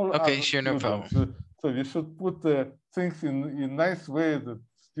all other sure, students. No problem. So we should put things in nice way that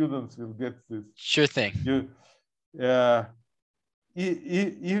students will get this. Sure thing.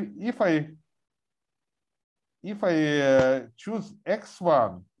 If I choose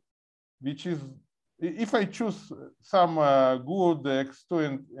x1, which is, if I choose some good x2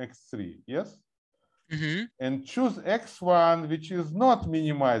 and x3, yes? And choose x1, which is not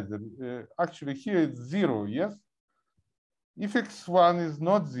minimized. Actually, here it's 0, yes? If x1 is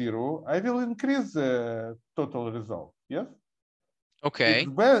not 0, I will increase the total result, yes? Okay.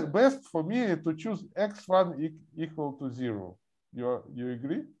 It's best for me to choose x1 equal to 0. You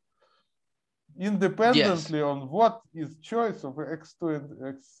agree? Independently on what is choice of x2 and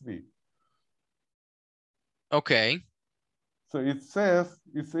x3. Okay. So it says,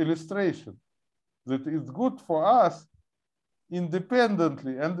 it's illustration, that it's good for us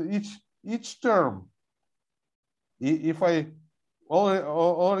independently, and each term, if I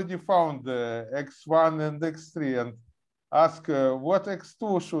already found x1 and x3 and ask what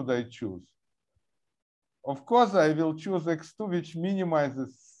x2 should I choose? Of course, I will choose x2, which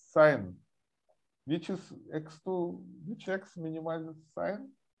minimizes sign. Which is x2, which x minimizes sign?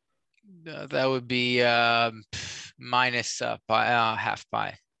 That would be minus pi, half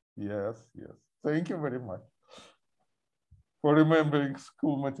pi. Yes, yes. Thank you very much for remembering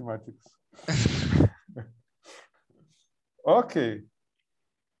school mathematics. Okay.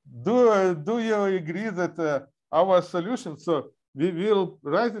 Do you agree that our solution. So we will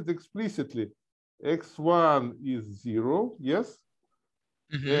write it explicitly. X1 is 0, yes.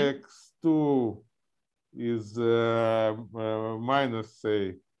 X2 is minus,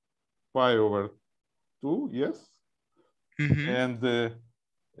 say, pi over 2, yes. And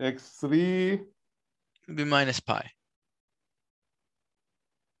X3 will be minus pi.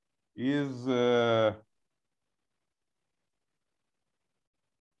 Is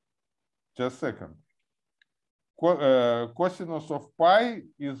just a second. Cosinus of pi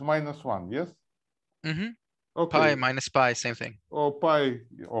is minus 1, yes? Okay. Pi minus pi, same thing. Or pi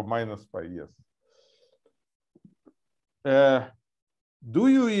or minus pi, yes. Do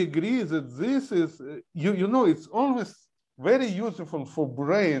you agree that this is, you know, it's always very useful for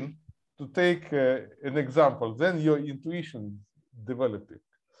brain to take an example, then your intuition developing.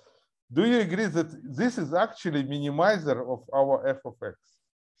 Do you agree that this is actually minimizer of our f of x?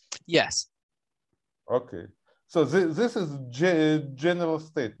 Yes. Okay. So this is general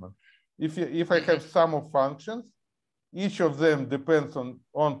statement. If I have sum of functions, each of them depends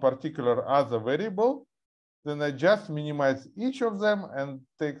on particular other variable, then I just minimize each of them and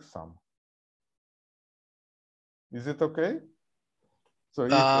take sum. Is it okay? So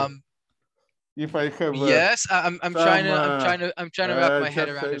if I have yes, I'm trying to wrap my head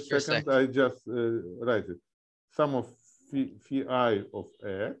around it for a second. I just write it. Sum of phi of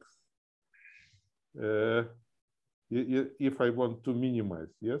x. If I want to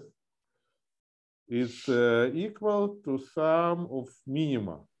minimize, yes, it's equal to sum of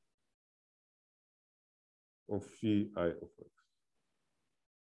minima of phi of x.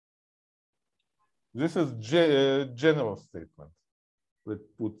 This is general statement. Let's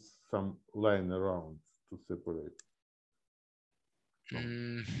put some line around to separate.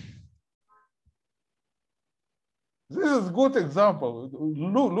 This is a good example.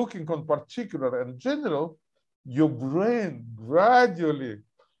 Looking on particular and general, your brain gradually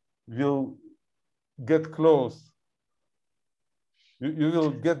will get close. You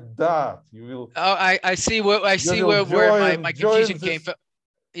will get that. You will. Oh, I see where my confusion came from.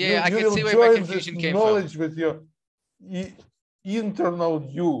 Yeah, I can see where my confusion came from. Knowledge with your internal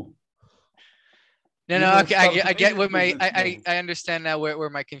you. No, okay, I get where I understand now where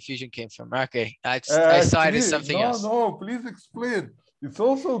my confusion came from. Okay, I saw it as something else. No, please explain. It's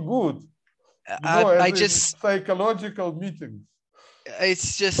also good. You know, I just psychological meetings.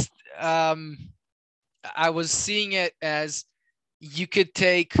 It's just I was seeing it as you could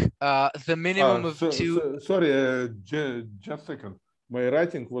take the minimum of two. Sorry, just a second. My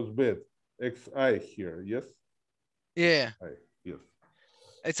writing was bad. Xi here, yes? Yeah. Yes.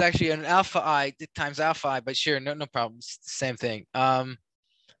 It's actually an alpha I times alpha I, but sure, no problem. It's the same thing. I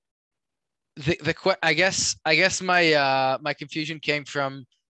guess my confusion came from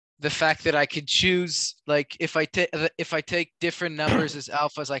the fact that I could choose, like, if I take different numbers as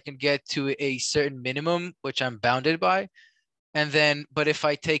alphas, I can get to a certain minimum, which I'm bounded by, and then, but if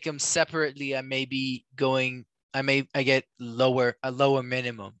I take them separately, I may be going. I get a lower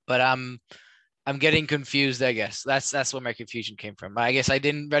minimum, but I'm getting confused, I guess. That's where my confusion came from. I guess I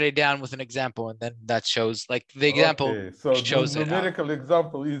didn't write it down with an example, and then that shows, like, the example shows the numerical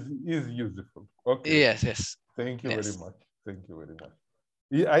example is useful. Okay. Yes. Thank you very much. Thank you very much.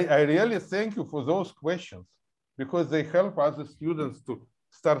 I really thank you for those questions, because they help other students to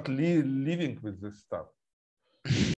start living with this stuff.